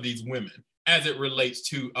experience of these women as it relates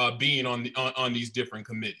to being on these different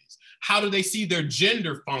committees? How do they see their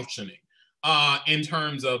gender functioning in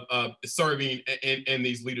terms of serving in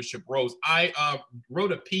these leadership roles? I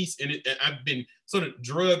wrote a piece, and I've been sort of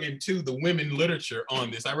drug into the women literature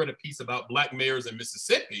on this. I wrote a piece about Black mayors in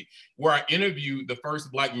Mississippi, where I interviewed the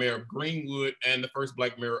first Black mayor of Greenwood and the first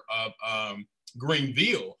Black mayor of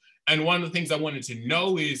Greenville. And one of the things I wanted to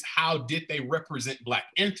know is, how did they represent Black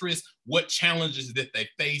interests? What challenges did they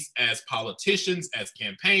face as politicians, as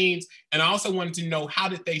campaigns? And I also wanted to know, how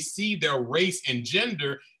did they see their race and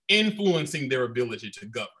gender influencing their ability to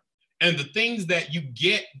govern? And the things that you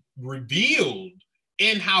get revealed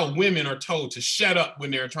in how women are told to shut up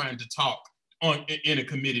when they're trying to talk in a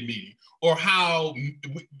committee meeting, or how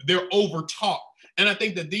they're over-talked. And I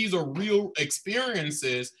think that these are real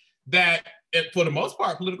experiences that, for the most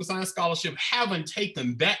part, political science scholarship haven't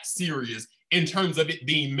taken that serious in terms of it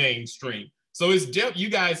being mainstream. So it's you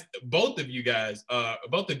guys, both of you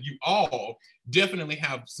all definitely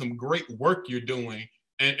have some great work you're doing,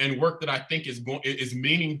 and work that I think is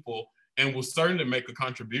meaningful and will certainly make a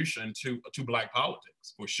contribution to Black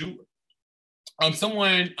politics, for sure.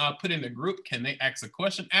 Someone put in the group, can they ask a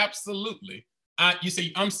question? Absolutely. You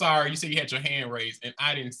say, I'm sorry, you said you had your hand raised and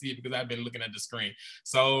I didn't see it because I've been looking at the screen.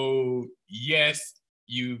 So yes,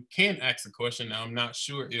 you can ask a question. Now, I'm not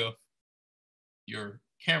sure if your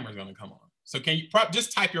camera's gonna come on. So can you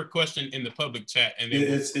just type your question in the public chat, and then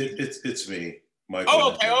it's me, Michael. Oh,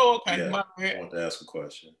 okay. Yeah, I want to ask a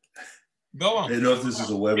question. Go on. I don't know if this is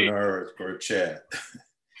a webinar or a chat.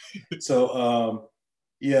 So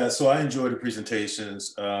yeah, so I enjoyed the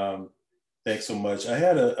presentations. Thanks so much. I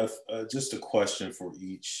had just a question for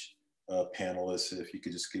each panelist, if you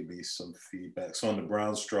could just give me some feedback. So on the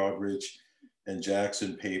Brown, Strawbridge, and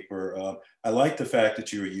Jackson paper, I like the fact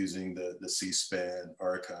that you were using the C-SPAN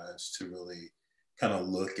archives to really kind of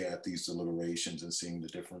look at these deliberations and seeing the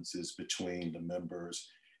differences between the members.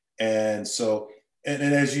 And so, and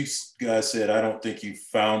as you guys said, I don't think you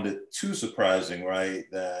found it too surprising, right?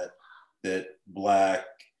 That Black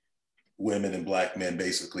women and Black men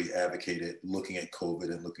basically advocated looking at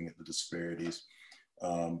COVID and looking at the disparities,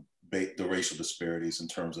 the racial disparities in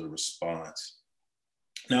terms of the response.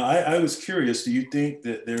 Now, I was curious, do you think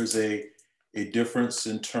that there's a difference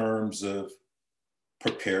in terms of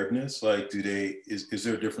preparedness? Like, is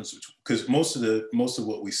there a difference? Because most of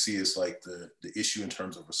what we see is like the issue in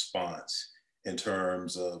terms of response, in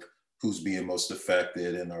terms of who's being most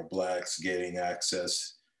affected and are Blacks getting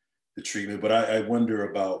access to treatment. But I wonder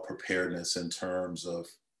about preparedness in terms of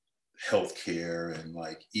healthcare and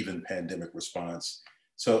like even pandemic response.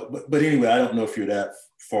 So, but anyway, I don't know if you're that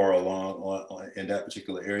far along in that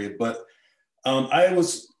particular area, but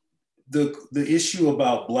the issue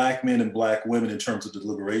about Black men and Black women in terms of the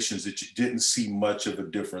deliberations, that you didn't see much of a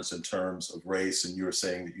difference in terms of race, and you were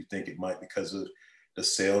saying that you think it might because of the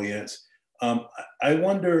salience. I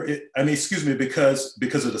wonder,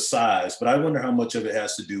 because of the size, but I wonder how much of it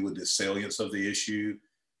has to do with the salience of the issue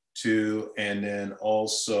too. And then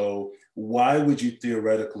also, why would you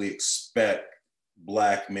theoretically expect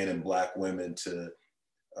Black men and Black women to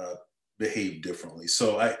behave differently?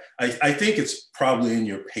 So I think it's probably in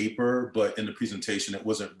your paper, but in the presentation, it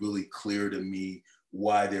wasn't really clear to me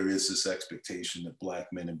why there is this expectation that Black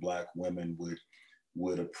men and Black women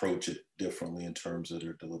would approach it differently in terms of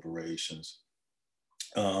their deliberations.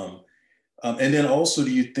 And then also,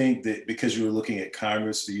 do you think that because you were looking at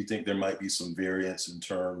Congress, do you think there might be some variance in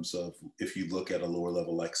terms of, if you look at a lower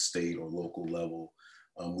level like state or local level,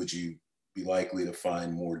 would you be likely to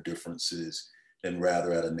find more differences than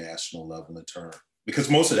rather at a national level in turn? Because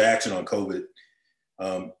most of the action on COVID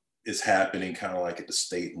is happening kind of like at the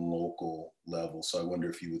state and local level. So I wonder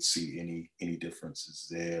if you would see any differences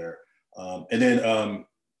there. And then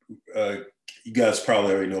you guys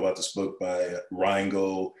probably already know about this book by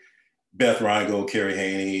Beth Reingold, Carrie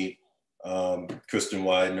Haney, Kristen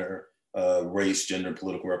Widener, Race, Gender, and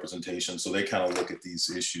Political Representation. So they kind of look at these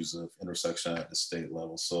issues of intersection at the state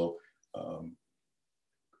level. So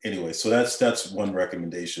anyway, so that's one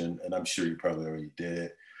recommendation, and I'm sure you probably already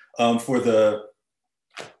did. For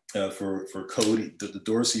Cody, the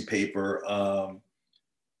Dorsey paper,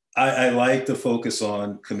 I like the focus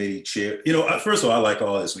on committee chair. You know, first of all, I like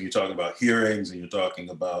all this when you're talking about hearings and you're talking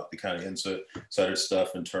about the kind of insider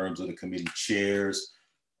stuff in terms of the committee chairs.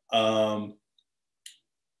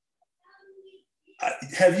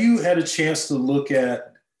 have you had a chance to look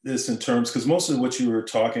at this in terms, because most of what you were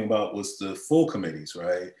talking about was the full committees,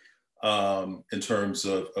 right? In terms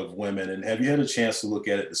of women, and have you had a chance to look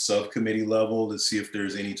at it at the subcommittee level to see if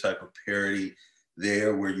there's any type of parity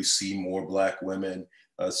there where you see more Black women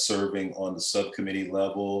serving on the subcommittee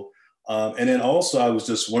level? And then also, I was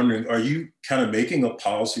just wondering, are you kind of making a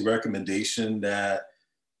policy recommendation that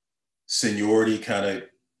seniority kind of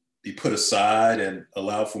be put aside and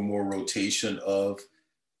allow for more rotation of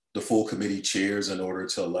the full committee chairs in order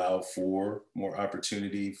to allow for more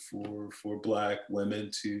opportunity for Black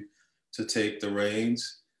women to take the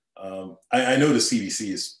reins? I know the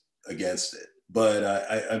CDC is against it, but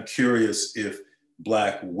I'm curious if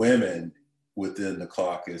Black women within the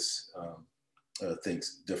caucus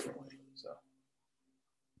thinks differently. So,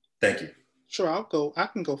 thank you. Sure, I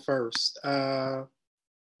can go first.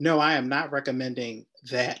 No, I am not recommending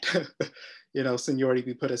that seniority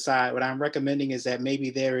be put aside. What I'm recommending is that maybe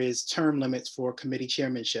there is term limits for committee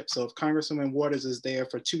chairmanship. So if Congresswoman Waters is there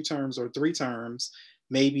for 2 terms or 3 terms,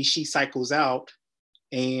 maybe she cycles out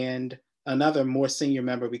and another more senior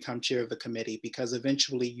member become chair of the committee, because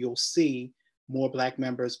eventually you'll see more Black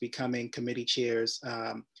members becoming committee chairs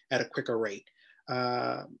at a quicker rate.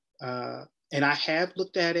 And I have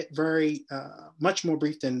looked at it very much more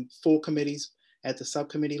brief than full committees. At the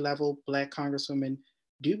subcommittee level, Black Congresswomen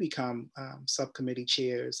do become subcommittee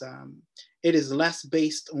chairs. It is less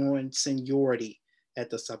based on seniority at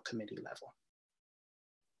the subcommittee level.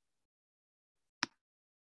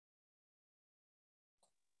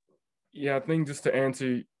 Yeah, I think just to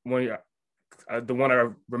answer the one I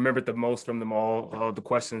remembered the most from them all, the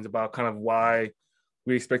questions about kind of why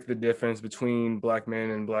we expected the difference between Black men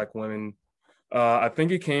and Black women. I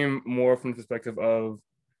think it came more from the perspective of,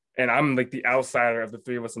 and I'm like the outsider of the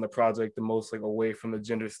 3 of us on the project, the most like away from the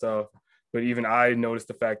gender stuff. But even I noticed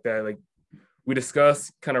the fact that like we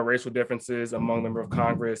discuss kind of racial differences among members of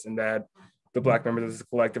Congress, and that the Black members of the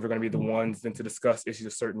collective are going to be the ones then to discuss issues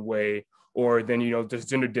a certain way, or then, there's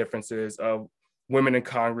gender differences of women in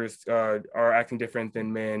Congress are acting different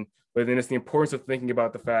than men. But then it's the importance of thinking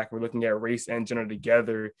about the fact we're looking at race and gender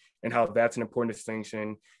together and how that's an important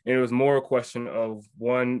distinction. And it was more a question of,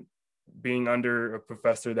 one, being under a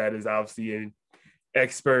professor that is obviously an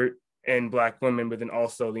expert in Black women, but then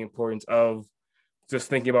also the importance of just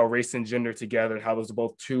thinking about race and gender together, and how those are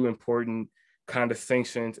both 2 important kind of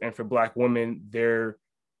distinctions. And for Black women, their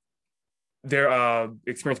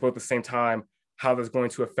experience both at the same time, how that's going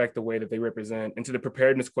to affect the way that they represent. And to the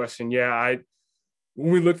preparedness question,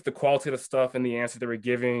 when we looked at the qualitative stuff and the answer they were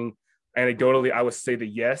giving, anecdotally, I would say that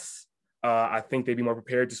yes, I think they'd be more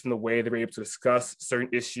prepared just from the way they were able to discuss certain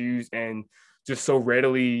issues and just so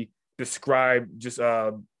readily describe just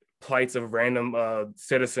plights of random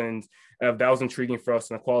citizens. That was intriguing for us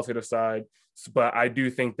on the qualitative side. But I do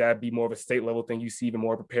think that'd be more of a state level thing. You see even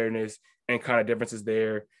more preparedness and kind of differences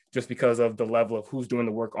there, just because of the level of who's doing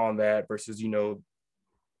the work on that versus,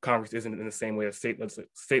 Congress isn't in the same way as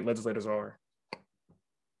state legislators are.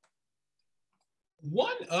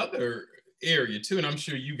 One other area too, and I'm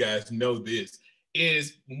sure you guys know this,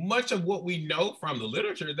 is much of what we know from the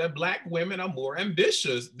literature that Black women are more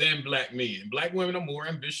ambitious than Black men. Black women are more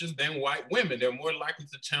ambitious than white women. They're more likely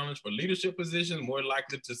to challenge for leadership positions, more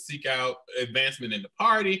likely to seek out advancement in the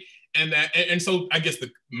party. And so I guess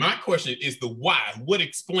my question is the why. What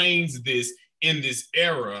explains this in this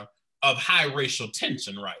era of high racial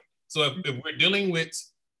tension, right? So if we're dealing with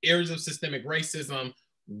areas of systemic racism,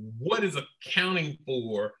 what is accounting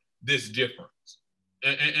for this difference?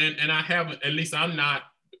 And I haven't, at least I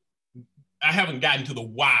haven't gotten to the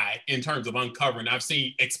why in terms of uncovering. I've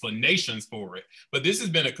seen explanations for it, but this has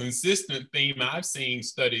been a consistent theme I've seen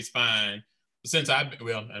studies find since I've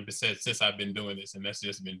been doing this, and that's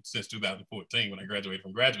just been since 2014 when I graduated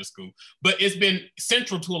from graduate school. But it's been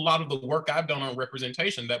central to a lot of the work I've done on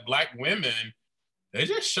representation, that Black women, they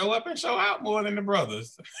just show up and show out more than the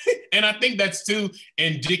brothers. And I think that's too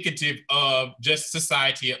indicative of just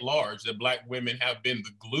society at large, that Black women have been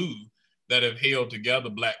the glue that have held together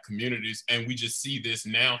Black communities. And we just see this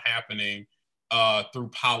now happening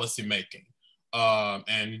through policymaking.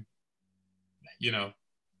 And,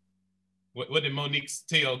 what did Monique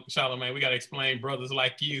tell Charlamagne? We got to explain brothers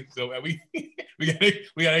like you. So we got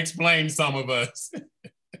to explain some of us.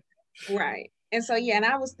 Right. And so, and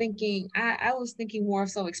I was thinking more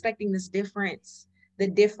so expecting this difference, the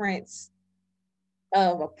difference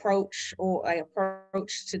of approach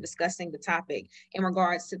to discussing the topic in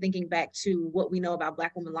regards to thinking back to what we know about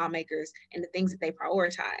Black women lawmakers and the things that they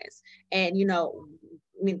prioritize. And,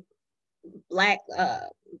 Black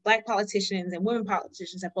politicians and women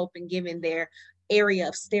politicians have both been given their area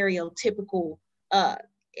of stereotypical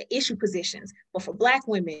issue positions. But for Black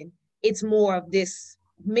women, it's more of this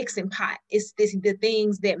mixing pot. It's the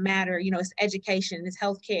things that matter, you know, it's education, it's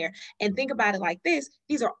healthcare. And think about it like this,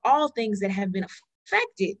 these are all things that have been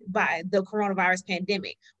affected by the coronavirus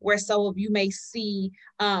pandemic, where so of you may see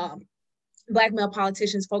Black male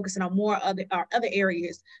politicians focusing on more other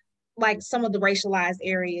areas, like some of the racialized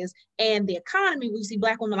areas and the economy. We see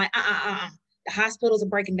Black women like, the hospitals are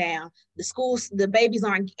breaking down, the schools, the babies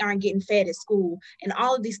aren't getting fed at school, and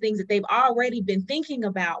all of these things that they've already been thinking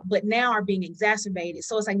about, but now are being exacerbated.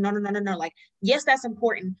 So it's like, no. Like, yes, that's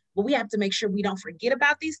important, but we have to make sure we don't forget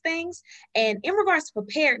about these things. And in regards to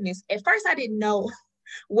preparedness, at first I didn't know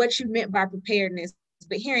what you meant by preparedness,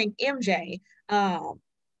 but hearing MJ, I'm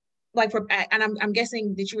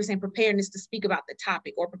guessing that you were saying preparedness to speak about the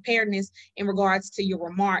topic, or preparedness in regards to your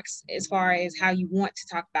remarks as far as how you want to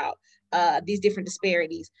talk about these different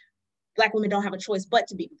disparities. Black women don't have a choice but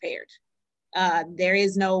to be prepared. There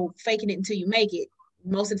is no faking it until you make it.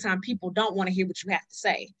 Most of the time, people don't want to hear what you have to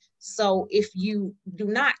say. So if you do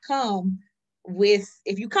not come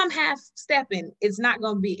if you come half stepping, it's not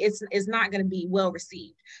going to be well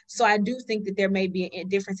received. So I do think that there may be a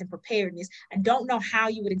difference in preparedness. I don't know how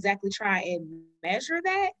you would exactly try and measure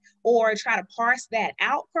that or try to parse that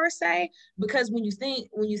out per se, because when you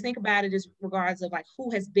think about it as regards of like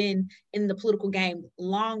who has been in the political game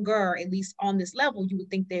longer, at least on this level, you would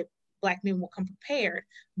think that Black men will come prepared.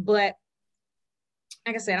 But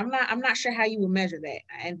like I said, I'm not sure how you would measure that.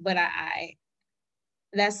 But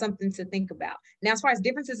that's something to think about. Now, as far as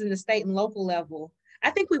differences in the state and local level, I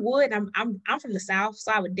think we would. I'm from the South,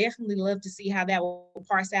 so I would definitely love to see how that will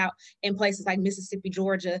parse out in places like Mississippi,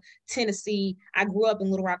 Georgia, Tennessee. I grew up in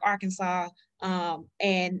Little Rock, Arkansas,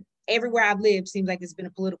 and everywhere I've lived seems like it's been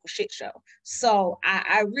a political shit show. So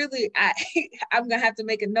I'm gonna have to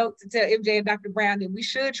make a note to tell MJ and Dr. Brown that we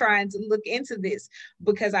should try and to look into this,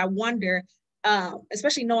 because I wonder,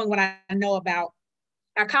 especially knowing what I know about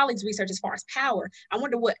our colleagues' research as far as power, I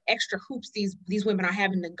wonder what extra hoops these women are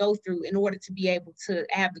having to go through in order to be able to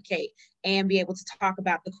advocate and be able to talk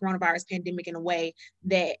about the coronavirus pandemic in a way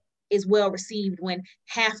that is well received, when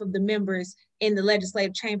half of the members in the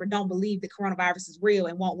legislative chamber don't believe the coronavirus is real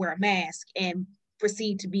and won't wear a mask and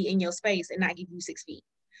proceed to be in your space and not give you 6 feet.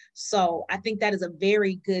 So I think that is a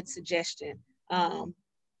very good suggestion. I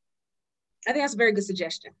think that's a very good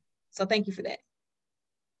suggestion. So thank you for that.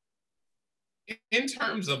 In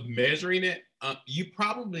terms of measuring it, you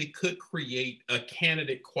probably could create a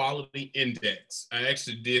candidate quality index. I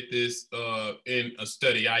actually did this in a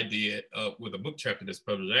study I did with a book chapter that's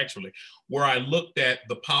published actually, where I looked at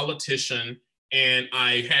the politician and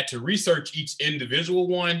I had to research each individual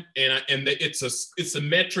one. It's a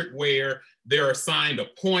metric where they're assigned a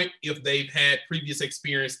point if they've had previous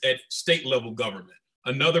experience at state level government,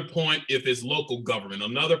 another point if it's local government,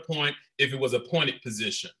 another point if it was appointed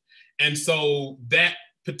position. And so that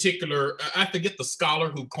particular, I forget the scholar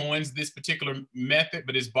who coins this particular method,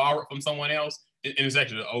 but it's borrowed from someone else. And it's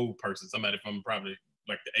actually an old person, somebody from probably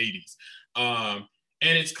like the 80s.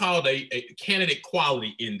 And it's called a candidate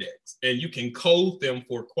quality index. And you can code them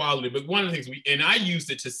for quality. But one of the things I used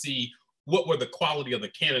it to see what were the quality of the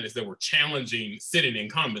candidates that were challenging sitting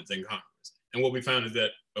incumbents in Congress. And what we found is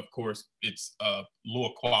that, of course, it's lower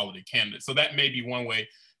quality candidates. So that may be one way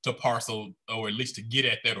to parcel, or at least to get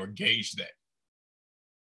at that or gauge that.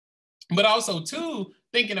 But also too,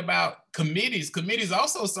 thinking about committees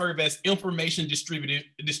also serve as information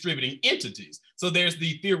distributing entities. So there's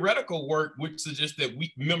the theoretical work which suggests that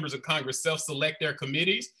members of Congress self-select their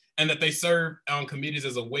committees and that they serve on committees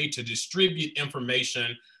as a way to distribute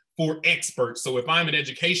information for experts. So if I'm an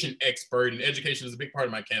education expert, and education is a big part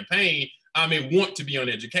of my campaign, I may want to be on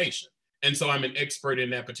education. And so I'm an expert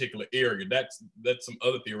in that particular area. That's some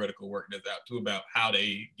other theoretical work that's out too about how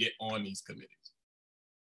they get on these committees.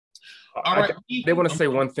 All right. They want to say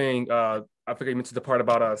one thing. I forget you mentioned the part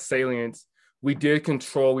about salience. We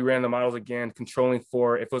ran the models again, controlling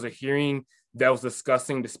for if it was a hearing that was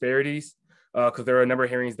discussing disparities, because there are a number of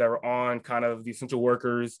hearings that were on kind of the essential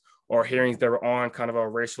workers or hearings that were on kind of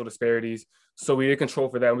racial disparities. So we did control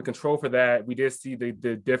for that. And we control for that. We did see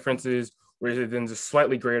the differences rather than just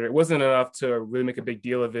slightly greater. It wasn't enough to really make a big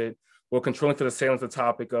deal of it. We're controlling for the salience of the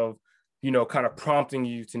topic of, kind of prompting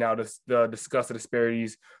you to now discuss the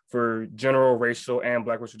disparities for general racial and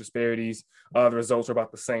Black racial disparities. The results are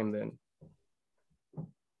about the same then.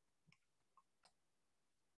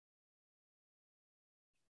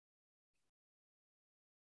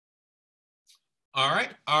 All right.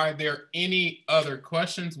 Are there any other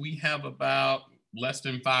questions? We have about less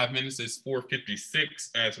than 5 minutes. It's 4:56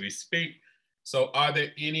 as we speak. So are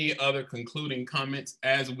there any other concluding comments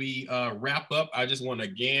as we wrap up? I just want to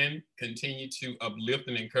again continue to uplift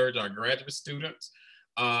and encourage our graduate students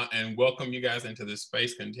and welcome you guys into this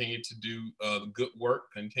space. Continue to do good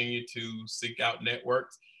work, continue to seek out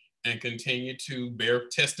networks, and continue to bear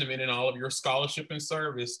testament in all of your scholarship and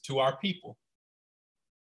service to our people.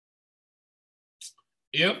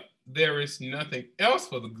 If there is nothing else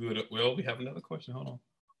for the good of, well, we have another question, hold on.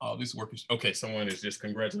 Oh, this work is, okay, someone is just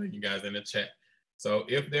congratulating you guys in the chat. So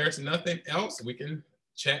if there's nothing else, we can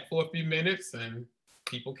chat for a few minutes and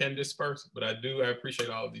people can disperse. But I appreciate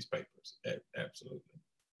all of these papers, absolutely.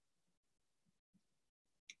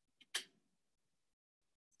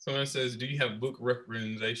 Someone says, do you have book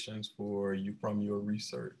recommendations for you from your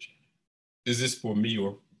research? Is this for me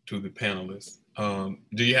or to the panelists?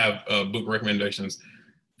 Do you have book recommendations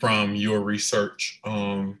from your research?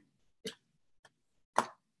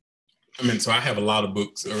 So I have a lot of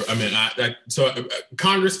books.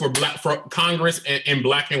 Congress in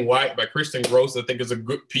Black and White by Kristen Gross, I think is a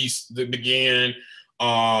good piece that began.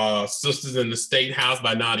 Sisters in the State House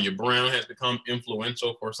by Nadia Brown has become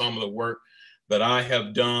influential for some of the work that I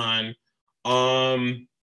have done.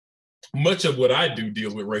 Much of what I do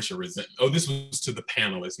deals with racial resentment. Oh, this was to the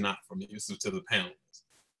panelists, not for me. This was to the panelists.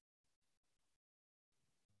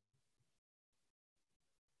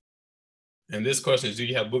 And this question is, do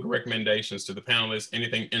you have book recommendations to the panelists?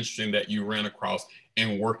 Anything interesting that you ran across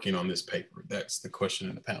in working on this paper? That's the question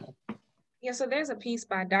in the panel. Yeah, so there's a piece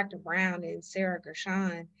by Dr. Brown and Sarah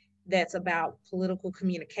Gershon that's about political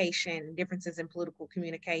communication, differences in political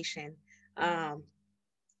communication.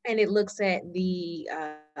 And it looks at the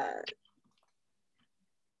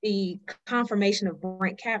confirmation of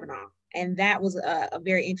Brent Kavanaugh. And that was a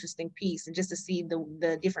very interesting piece, and just to see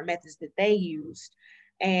the different methods that they used.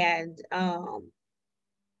 And I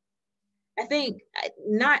think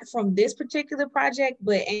not from this particular project,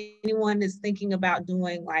 but anyone that's thinking about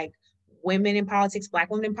doing like women in politics,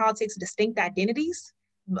 Black women in politics, distinct identities,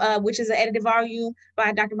 which is an edited volume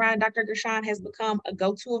by Dr. Brown and Dr. Gershon, has become a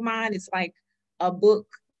go-to of mine. It's like a book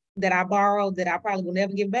that I borrowed that I probably will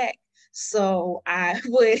never give back. So I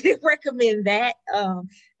would recommend that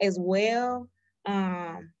as well.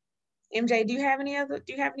 MJ, do you have any other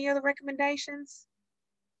recommendations?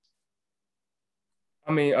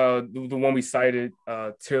 I mean, the one we cited,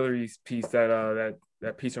 Tillery's piece, that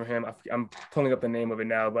piece from him, I'm pulling up the name of it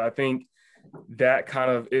now, but I think that kind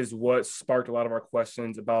of is what sparked a lot of our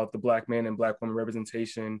questions about the Black men and Black women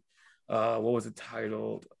representation. What was it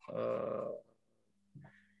titled?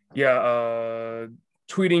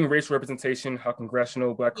 Tweeting racial representation, how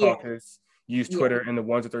Congressional Black Caucus used Twitter in the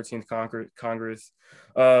 1 to 13th Congress.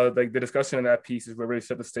 Like the discussion in that piece is what really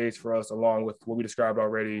set the stage for us, along with what we described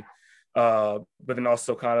already. But then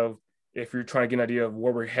also kind of, if you're trying to get an idea of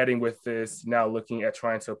where we're heading with this, now looking at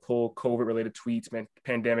trying to pull COVID-related tweets,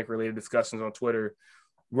 pandemic-related discussions on Twitter,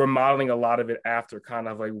 we're modeling a lot of it after kind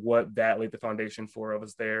of like what that laid the foundation for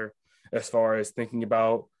us there, as far as thinking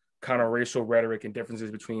about kind of racial rhetoric and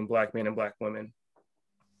differences between Black men and Black women.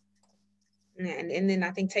 And then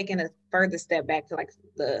I think taking a further step back to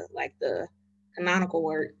the canonical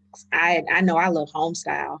works, I know I love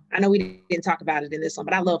Homestyle. I know we didn't talk about it in this one,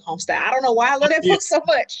 but I love Homestyle. I don't know why I love that book so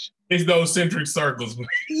much. It's those centric circles.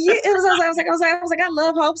 Yeah, I was like, I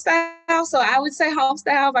love Homestyle. So I would say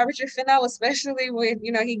Homestyle by Richard Fenno, especially when,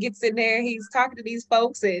 he gets in there, he's talking to these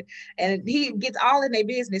folks and he gets all in their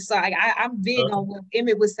business. So I'm big on what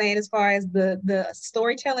Emmitt was saying as far as the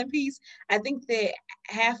storytelling piece. I think that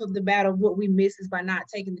half of the battle, what we miss, is by not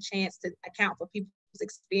taking the chance to account for people's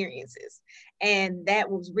experiences. And that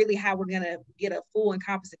was really how we're going to get a full and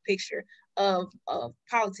composite picture of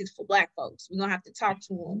politics for Black folks. We're going to have to talk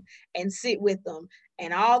to them and sit with them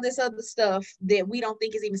and all this other stuff that we don't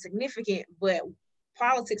think is even significant, but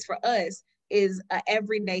politics for us is an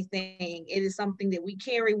everyday thing. It is something that we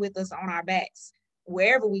carry with us on our backs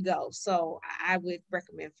wherever we go. So I would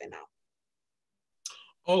recommend Fenno.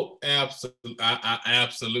 Oh, absolutely.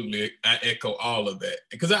 I echo all of that.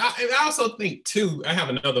 Because I also think too, I have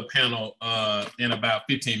another panel in about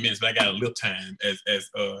 15 minutes, but I got a little time as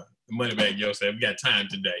Moneybag Yo said, we got time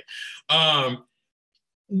today.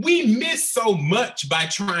 We miss so much by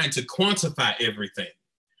trying to quantify everything.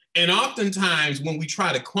 And oftentimes when we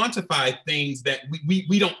try to quantify things, that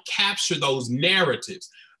we don't capture those narratives.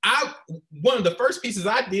 One of the first pieces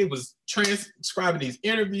I did was transcribing these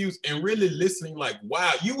interviews and really listening like,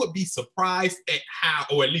 wow, you would be surprised at how,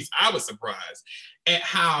 or at least I was surprised at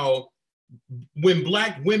how when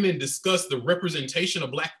Black women discuss the representation of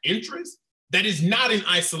Black interests, that is not in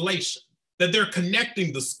isolation. that they're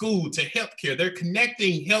connecting the school to healthcare. They're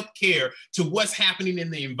connecting healthcare to what's happening in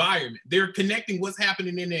the environment. They're connecting what's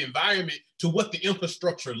happening in the environment to what the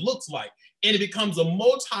infrastructure looks like. And it becomes a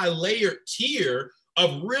multi-layered tier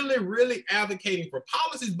of really, really advocating for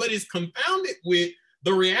policies, but it's confounded with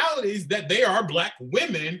the realities that they are Black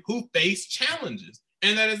women who face challenges.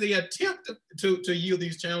 And that as they attempt to yield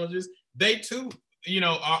these challenges, they too, you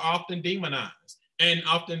know, are often demonized and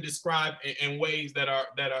often described in ways that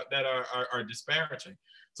are disparaging.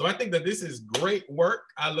 So I think that this is great work.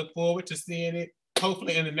 I look forward to seeing it,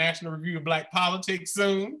 hopefully in the National Review of Black Politics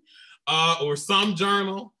soon, or some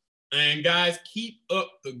journal. And guys, keep up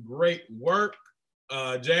the great work.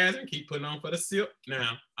 Jasmine, keep putting on for the SIP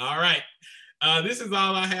now. All right. This is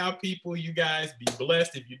all I have, people. You guys be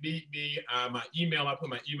blessed. If you need me, my email, I'll put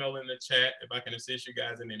my email in the chat if I can assist you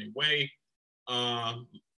guys in any way. I'm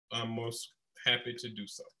most happy to do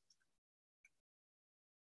so.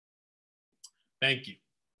 Thank you.